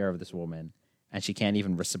to take care of this woman, and she can't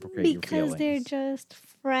even reciprocate your feelings? Because they're just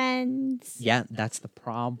friends. Yeah, that's the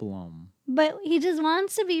problem. But he just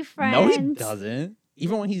wants to be friends. No, he doesn't.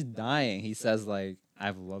 Even when he's dying, he says like,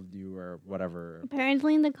 "I've loved you" or whatever.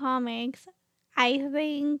 Apparently in the comics, I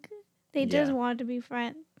think they just Yeah. want to be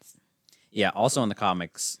friends. Yeah. Also in the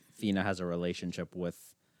comics, Athena has a relationship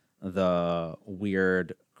with the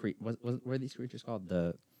weird. What are these creatures called?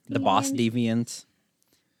 The boss deviant.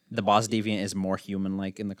 The boss deviant is more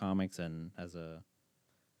human-like in the comics and has a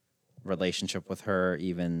relationship with her,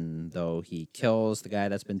 even though he kills the guy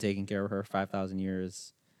that's been taking care of her 5,000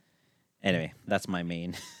 years. Anyway, that's my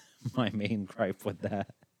main gripe with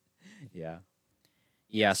that.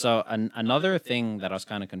 Yeah. So another thing that I was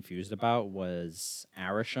kind of confused about was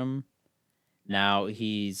Arisham. Now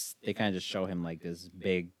they kind of just show him like this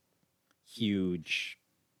big, huge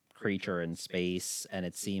creature in space, and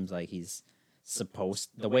it seems like he's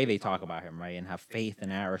the way they talk about him, right, and have faith in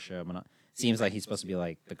Arisham, and it seems like he's supposed to be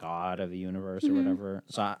like the god of the universe or whatever.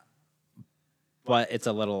 But it's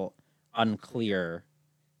a little unclear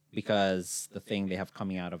because the thing they have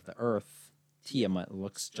coming out of the earth, Tiamat,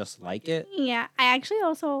 looks just like it. Yeah, I actually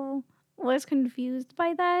also was confused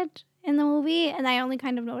by that in the movie, and I only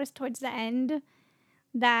kind of noticed towards the end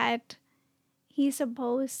that he's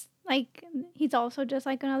also just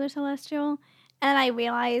like another celestial, and I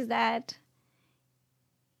realized that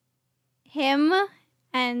him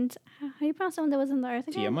and how do you pronounce someone that was in the earth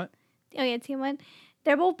again? Tiamat? Oh yeah, Tiamat.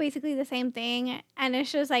 They're both basically the same thing, and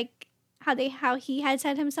it's just like how he had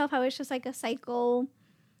said himself, how it's just like a cycle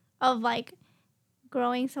of like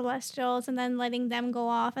growing celestials and then letting them go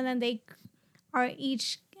off, and then they are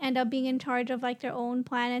each end up being in charge of like their own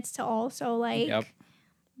planets to also like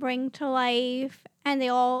bring to life, and they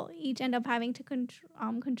all each end up having to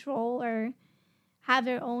control or have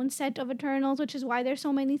their own set of Eternals, which is why there's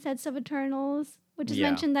so many sets of Eternals, which is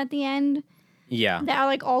mentioned at the end. Yeah. That are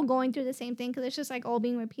like all going through the same thing because it's just like all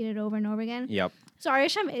being repeated over and over again. Yep. So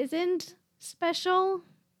Arisham isn't special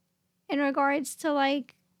in regards to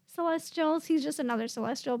like celestials. He's just another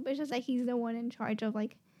celestial, but it's just like he's the one in charge of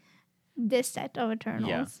like this set of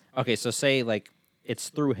Eternals. Yeah. Okay, so say like it's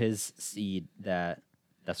through his seed that's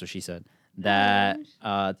what she said, that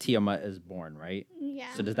Tiamat is born, right? Yeah.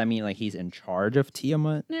 So does that mean like he's in charge of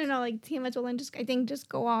Tiamat? No, like Tiamat will then just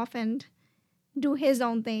go off and do his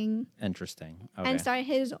own thing. Interesting. Okay. And start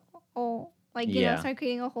his own, start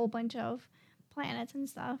creating a whole bunch of planets and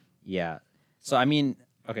stuff. Yeah. So I mean,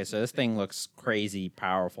 okay, so this thing looks crazy,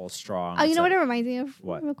 powerful, strong. Oh, you know what it reminds me of?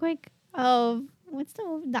 What? Real quick? Of what's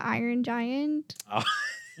the Iron Giant? Oh.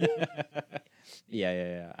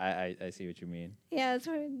 Yeah. I see what you mean. Yeah, that's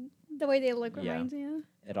what the way they look Yeah. reminds me of.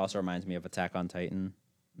 It also reminds me of Attack on Titan,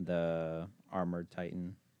 the armored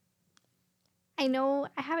Titan. I know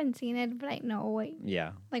I haven't seen it, but I know what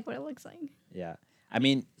it looks like. Yeah. I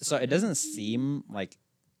mean, so it doesn't seem like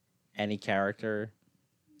any character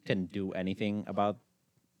can do anything about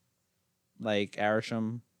like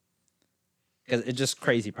Arisham, because it's just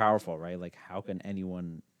crazy powerful, right? Like, how can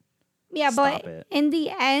anyone stop but it? in the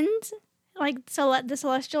end, like the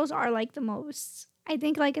Celestials are like the most. I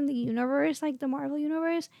think like in the universe, like the Marvel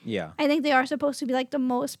universe, Yeah. I think they are supposed to be like the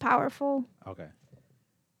most powerful. Okay.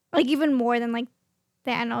 Like even more than like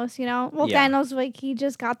Thanos, you know? Well, Yeah. Thanos, like he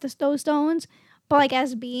just got those stones, but like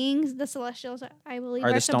as beings, the Celestials, I believe,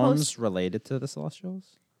 Are the supposed. stones related to the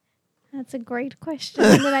Celestials? That's a great question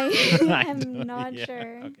that I am don't- not yeah,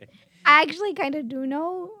 sure. Okay. I actually kind of do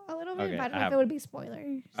know a little bit, Okay, but I don't I know if have- it would be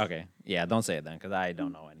spoilers. Okay. Yeah, don't say it then, because I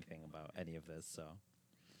don't know anything about any of this. So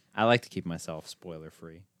I like to keep myself spoiler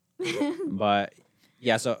free. But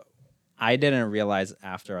yeah, so I didn't realize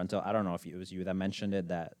until I don't know if it was you that mentioned it,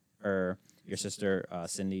 that or your sister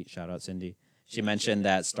Cindy, shout out Cindy. She mentioned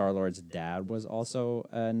that Star-Lord's dad was also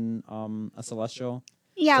a Celestial.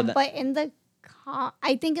 Yeah, So that- but in the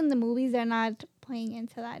I think in the movies they're not playing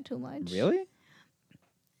into that too much. Really?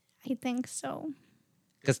 I think so.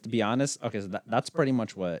 Because to be honest, okay, so that's pretty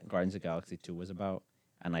much what Guardians of the Galaxy 2 was about,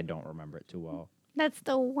 and I don't remember it too well. That's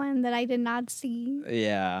the one that I did not see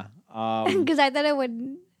Yeah. because I thought it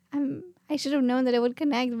would. I should have known that it would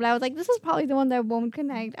connect, but I was like, this is probably the one that won't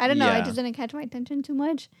connect. I don't know. It Yeah. just didn't catch my attention too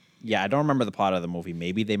much. Yeah, I don't remember the plot of the movie.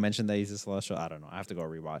 Maybe they mentioned that he's a celestial. I don't know. I have to go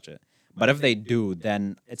rewatch it. But if they do,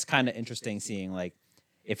 then it's kind of interesting seeing like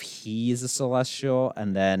if he's a celestial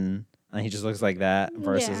and he just looks like that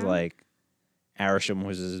versus Yeah. like Arishem,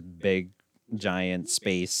 who's this big, giant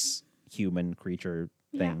space human creature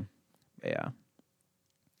thing. Yeah.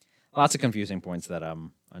 Lots of confusing points that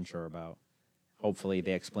I'm unsure about. Hopefully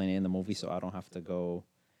they explain it in the movie so I don't have to go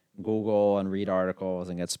Google and read articles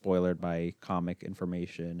and get spoiled by comic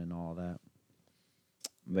information and all that.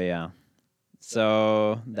 But yeah.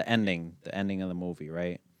 So the ending of the movie,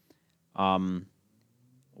 right?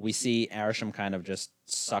 We see Arishem kind of just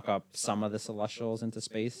suck up some of the Celestials into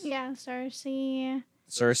space. Yeah, Cersei.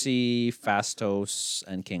 Cersei, Phastos,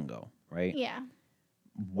 and Kingo, right? Yeah.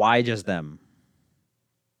 Why just them?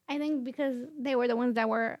 I think because they were the ones that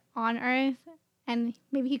were on Earth, and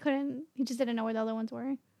maybe he just didn't know where the other ones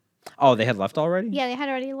were. Oh, they had left already? Yeah, they had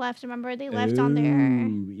already left. Remember, they left on their.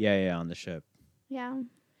 Yeah, on the ship. Yeah.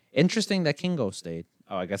 Interesting that Kingo stayed.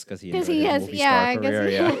 Oh, I guess because he Because enjoyed he his has. movie Yeah, star I guess. career,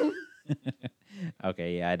 yeah.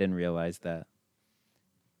 Okay, yeah, I didn't realize that.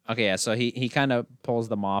 Okay, yeah, so he kind of pulls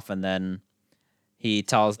them off, and then he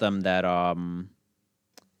tells them that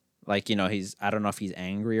like, you know, I don't know if he's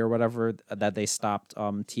angry or whatever that they stopped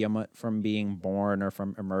Tiamat from being born or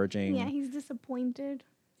from emerging. Yeah, he's disappointed.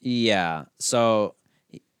 Yeah, so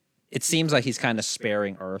it seems like he's kind of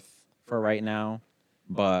sparing Earth for right now,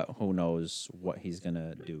 but who knows what he's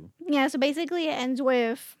gonna do. Yeah, so basically it ends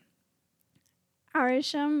with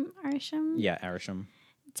Arishem Yeah, Arishem.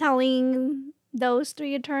 telling those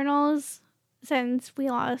three Eternals, since we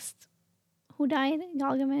lost, who died?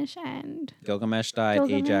 Gilgamesh and Gilgamesh died,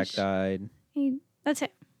 Gilgamesh. Ajax died. That's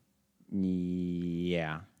it.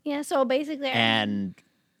 Yeah. Yeah, so basically And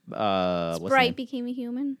what's the Sprite name? became a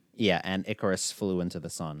human. Yeah, and Icarus flew into the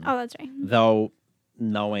sun. Oh, that's right. Though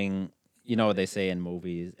knowing, you know what they say in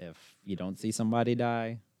movies, if you don't see somebody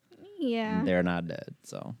die, Yeah. they're not dead.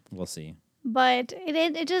 So we'll see. But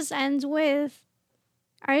it just ends with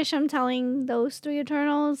Arishem telling those three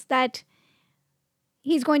Eternals that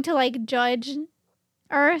he's going to like judge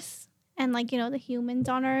Earth and like, you know, the humans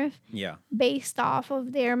on Earth Yeah. based off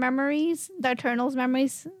of their memories, the Eternals'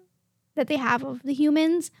 memories that they have of the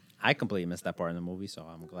humans. I completely missed that part in the movie, so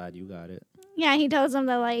I'm glad you got it. Yeah, he tells them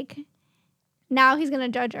that like now he's gonna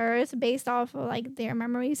judge Earth based off of like their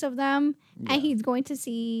memories of them, Yeah. and he's going to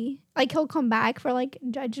see like he'll come back for like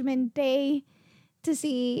Judgment Day to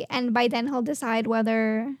see, and by then he'll decide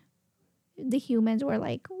whether the humans were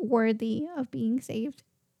like worthy of being saved.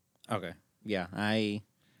 Okay. Yeah, I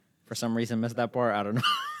for some reason missed that part. I don't know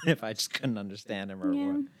if I just couldn't understand him or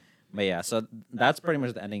Yeah. what. But yeah, so that's pretty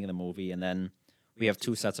much the ending of the movie, and then we have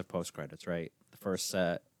two sets of post credits, right? The first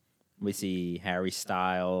set, we see Harry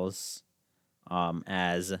Styles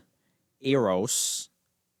as Eros,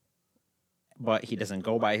 but he doesn't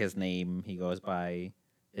go by his name. He goes by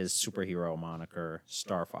his superhero moniker,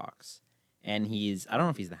 Star Fox. And I don't know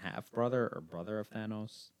if he's the half brother or brother of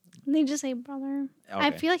Thanos. They just say brother. I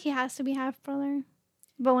Okay. feel like he has to be half brother,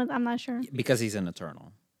 but I'm not sure. Because he's an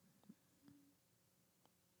Eternal.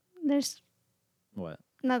 There's What?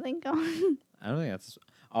 nothing going. I don't think that's.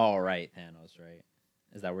 Oh, right. Thanos, right?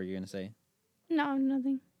 Is that what you're going to say? No,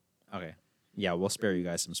 nothing. Okay. Yeah, we'll spare you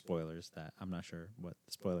guys some spoilers that I'm not sure what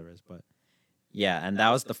the spoiler is, but yeah, and that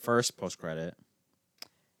was the first post credit.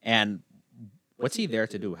 And what's he there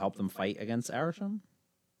to do? Help them fight against Arishem?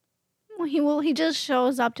 Well, he just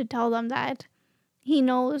shows up to tell them that he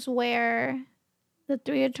knows where the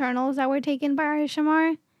three Eternals that were taken by Arishem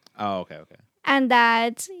are, Oh, okay. and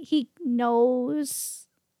that he knows.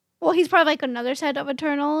 Well, he's part of like another set of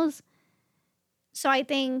Eternals. So I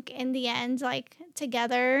think in the end, like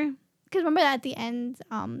together, because remember that at the end,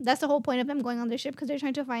 that's the whole point of them going on the ship, because they're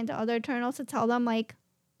trying to find the other Eternals to tell them like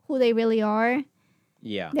who they really are.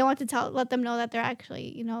 Yeah. They want to let them know that they're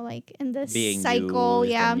actually, you know, like in this Being cycle.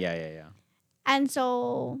 used Yeah. and yeah. And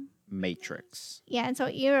so Matrix. yeah, and so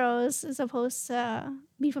Eros is supposed to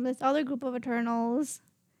be from this other group of Eternals,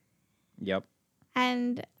 Yep.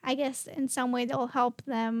 and I guess in some way they'll help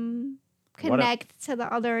them What a- connect to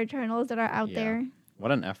the other Eternals that are out Yeah. there.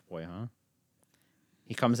 What an F boy, huh?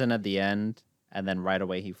 He comes in at the end, and then right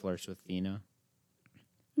away he flirts with Thena.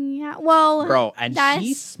 Yeah, well, Bro, and he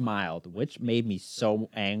that's- smiled, which made me so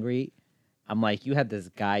angry. I'm like, you had this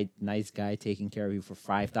nice guy taking care of you for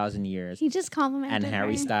 5,000 years. he just complimented And her.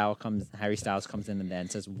 Harry Styles comes in and then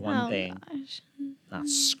says one Oh, thing. gosh. Nah,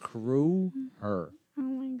 screw her. Oh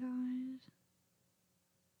my god.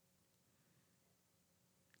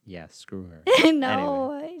 Yeah, screw her.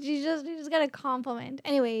 No, you just got a compliment.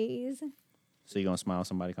 Anyways. So you gonna smile when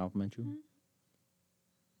somebody compliment you?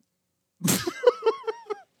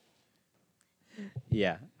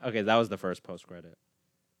 Yeah. Okay, that was the first post credit.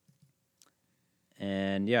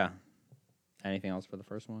 And yeah. Anything else for the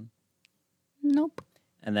first one? Nope.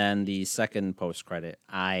 And then the second post credit,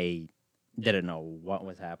 I didn't know what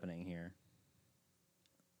was happening here.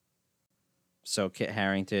 So Kit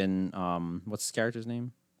Harington, what's his character's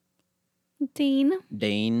name? Dean.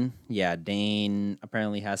 Dane. Yeah, Dane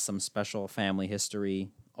apparently has some special family history.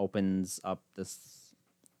 Opens up this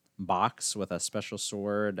box with a special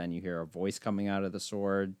sword, and you hear a voice coming out of the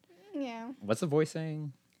sword. Yeah. What's the voice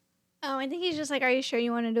saying? Oh, I think he's just like, "Are you sure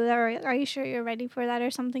you want to do that? Or are you sure you're ready for that, or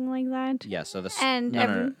something like that?" Yeah. So the And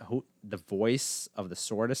no. Who the voice of the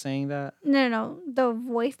sword is saying that? No. The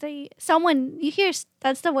voice that someone you hear,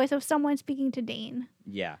 that's the voice of someone speaking to Dane.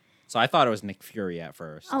 Yeah. So I thought it was Nick Fury at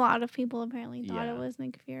first. A lot of people apparently thought Yeah. it was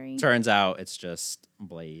Nick Fury. Turns out it's just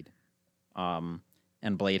Blade. And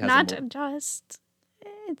Blade has Not a just.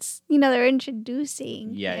 It's they're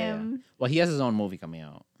introducing Yeah. him. Well, he has his own movie coming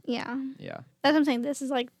out. Yeah. Yeah. That's what I'm saying. This is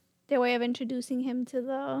like their way of introducing him to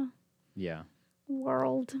the Yeah.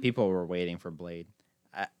 world. People were waiting for Blade.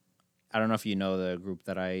 I don't know if you know the group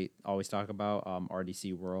that I always talk about,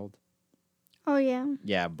 RDC World. Oh yeah.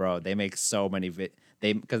 Yeah, bro, they make so many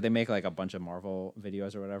because they make like a bunch of Marvel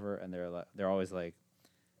videos or whatever, and they're always like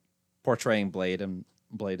portraying Blade, and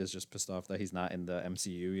Blade is just pissed off that he's not in the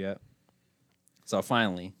MCU yet. So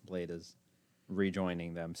finally, Blade is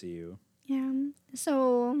rejoining the MCU. Yeah.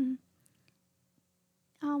 So,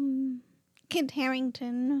 Kit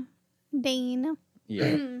Harington, Dane,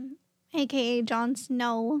 Yeah. aka Jon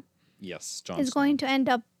Snow, Yes, Jon is Snow. going to end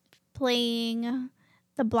up playing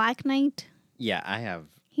the Black Knight. Yeah, I have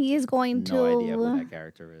He is going no idea who to that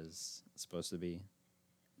character is supposed to be.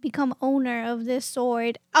 become owner of this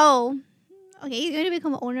sword. Oh, okay. He's going to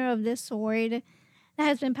become owner of this sword that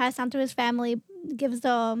has been passed down to his family. Gives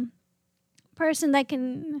the person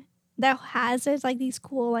that has it like these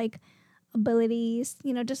cool like abilities.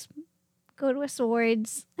 Just go to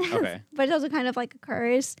swords. Okay. But it's also kind of like a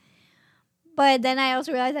curse. But then I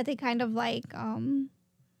also realized that they kind of like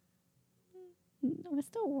what's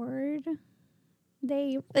the word?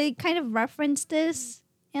 They kind of referenced this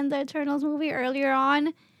in the Eternals movie earlier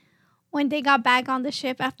on when they got back on the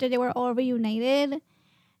ship after they were all reunited.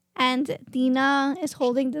 And Dina is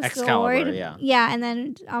holding the Excalibur, sword. yeah. Yeah, and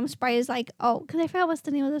then Sprite is like, oh, because I forgot what's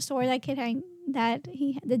the name of the sword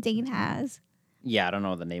the Dane has. Yeah, I don't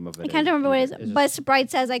know the name of it. I can't remember what it is. But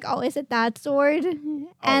Sprite says like, oh, is it that sword?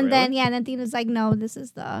 And then really? and then Dina's like, no, this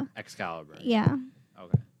is the Excalibur. yeah.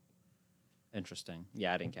 Okay. Interesting.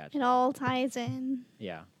 Yeah, I didn't catch It it. all ties in.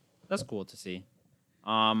 Yeah, that's cool to see.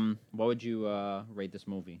 What would you rate this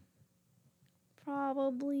movie?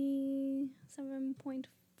 Probably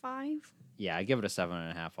 7.5. Yeah, I give it a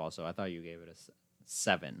 7.5. Also, I thought you gave it a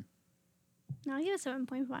 7. No, I give it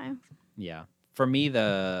 7.5. Yeah, for me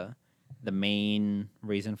the main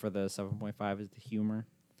reason for the 7.5 is the humor.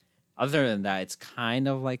 Other than that, it's kind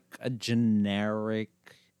of like a generic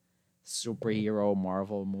superhero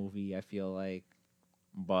Marvel movie, I feel like,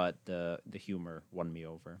 but the humor won me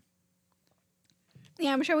over.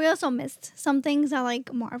 Yeah, I'm sure we also missed some things that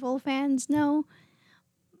like Marvel fans know.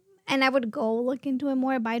 And I would go look into it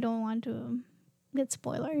more, but I don't want to get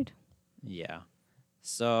spoiled. Yeah.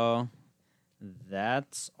 So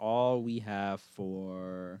that's all we have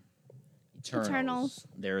for Eternals.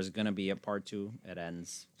 There's going to be a part 2. It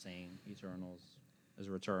ends saying Eternals is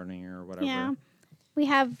returning or whatever. Yeah. We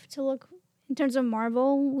have to look in terms of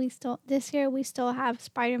Marvel. This year we still have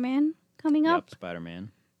Spider-Man coming up. Yep,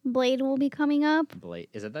 Spider-Man. Blade will be coming up. Blade.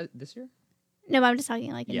 Is it this year? No, but I'm just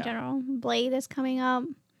talking like in Yeah. general. Blade is coming up.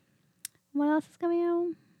 What else is coming out?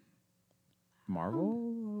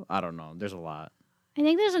 Marvel? I don't know. There's a lot. I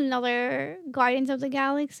think there's another Guardians of the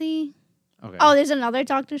Galaxy. Okay. Oh, there's another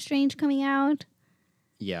Doctor Strange coming out.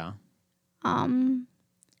 Yeah.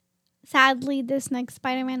 Sadly, this next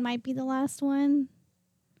Spider-Man might be the last one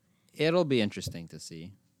It'll be interesting to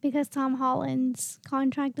see. because Tom Holland's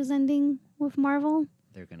contract is ending with Marvel.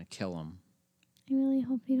 They're going to kill him. I really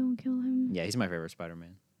hope they don't kill him. Yeah, he's my favorite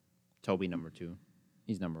Spider-Man. Toby number 2.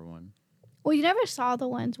 He's number 1. Well, you never saw the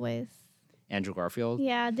ones with. Andrew Garfield.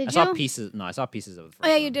 Yeah, did I you? saw pieces. No, I saw pieces of the first Oh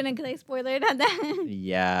yeah, one. you didn't because I spoiled it at that.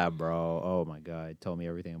 Yeah, bro. Oh my god, told me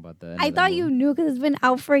everything about that. I thought you knew because it's been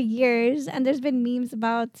out for years and there's been memes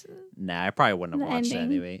about. Nah, I probably wouldn't have The watched it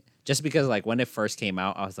ending. anyway. Just because, like, when it first came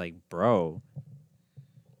out, I was like, bro,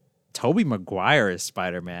 Tobey Maguire is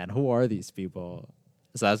Spider-Man. Who are these people?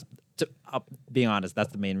 So that's, being honest,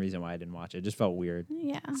 that's the main reason why I didn't watch it. It just felt weird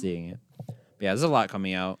Yeah. seeing it. But yeah, there's a lot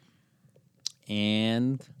coming out.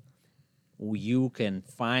 And you can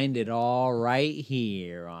find it all right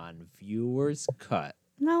here on Viewers Cut.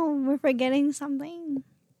 No, we're forgetting something.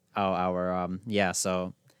 Oh,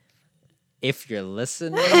 so if you're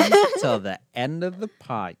listening till the end of the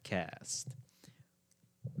podcast,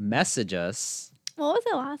 message us. What was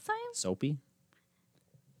it last time? Soapy?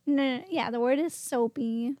 No, yeah, the word is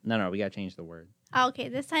soapy. No, we gotta change the word. Okay,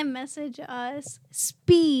 this time message us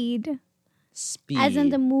Speed. Speed. As in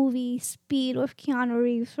the movie Speed with Keanu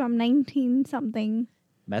Reeves from 19-something.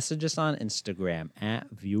 Message us on Instagram at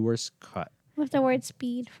Viewers Cut. With the word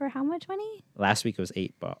speed for how much money? Last week it was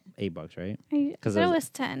 $8, right? Because it was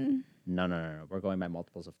 10. No. We're going by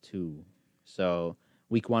multiples of 2. So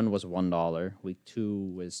week 1 was $1. Week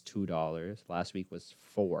 2 was $2. Last week was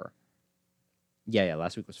 4. Yeah.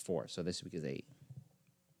 Last week was 4. So this week is 8.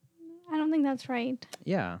 I don't think that's right.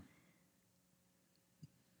 Yeah.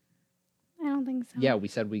 I don't think so. Yeah, we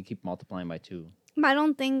said we keep multiplying by 2. But I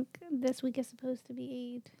don't think this week is supposed to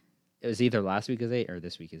be 8. It was either last week is 8 or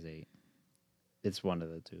this week is 8. It's one of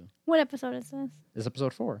the two. What episode is this? This is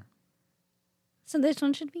episode 4. So this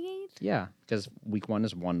one should be 8? Yeah, because week 1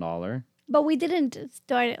 is $1. But we didn't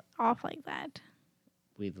start it off like that.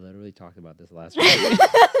 We literally talked about this last week.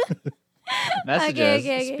 Messages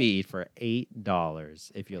Okay. Speed for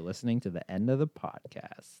 $8 if you're listening to the end of the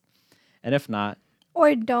podcast. And if not,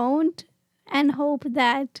 Or don't, and hope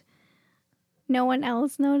that no one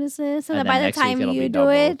else notices. So And that then by the next week time it'll you be do double.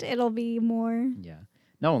 it, it'll be more. yeah,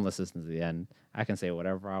 no one listens to the end. I can say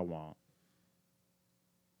whatever I want.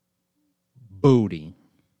 Booty.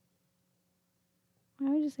 Why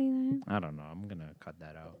would you say that? I don't know. I'm going to cut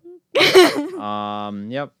that out.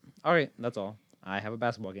 Yep. All right. That's all. I have a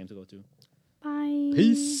basketball game to go to. Bye.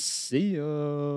 Peace. See ya.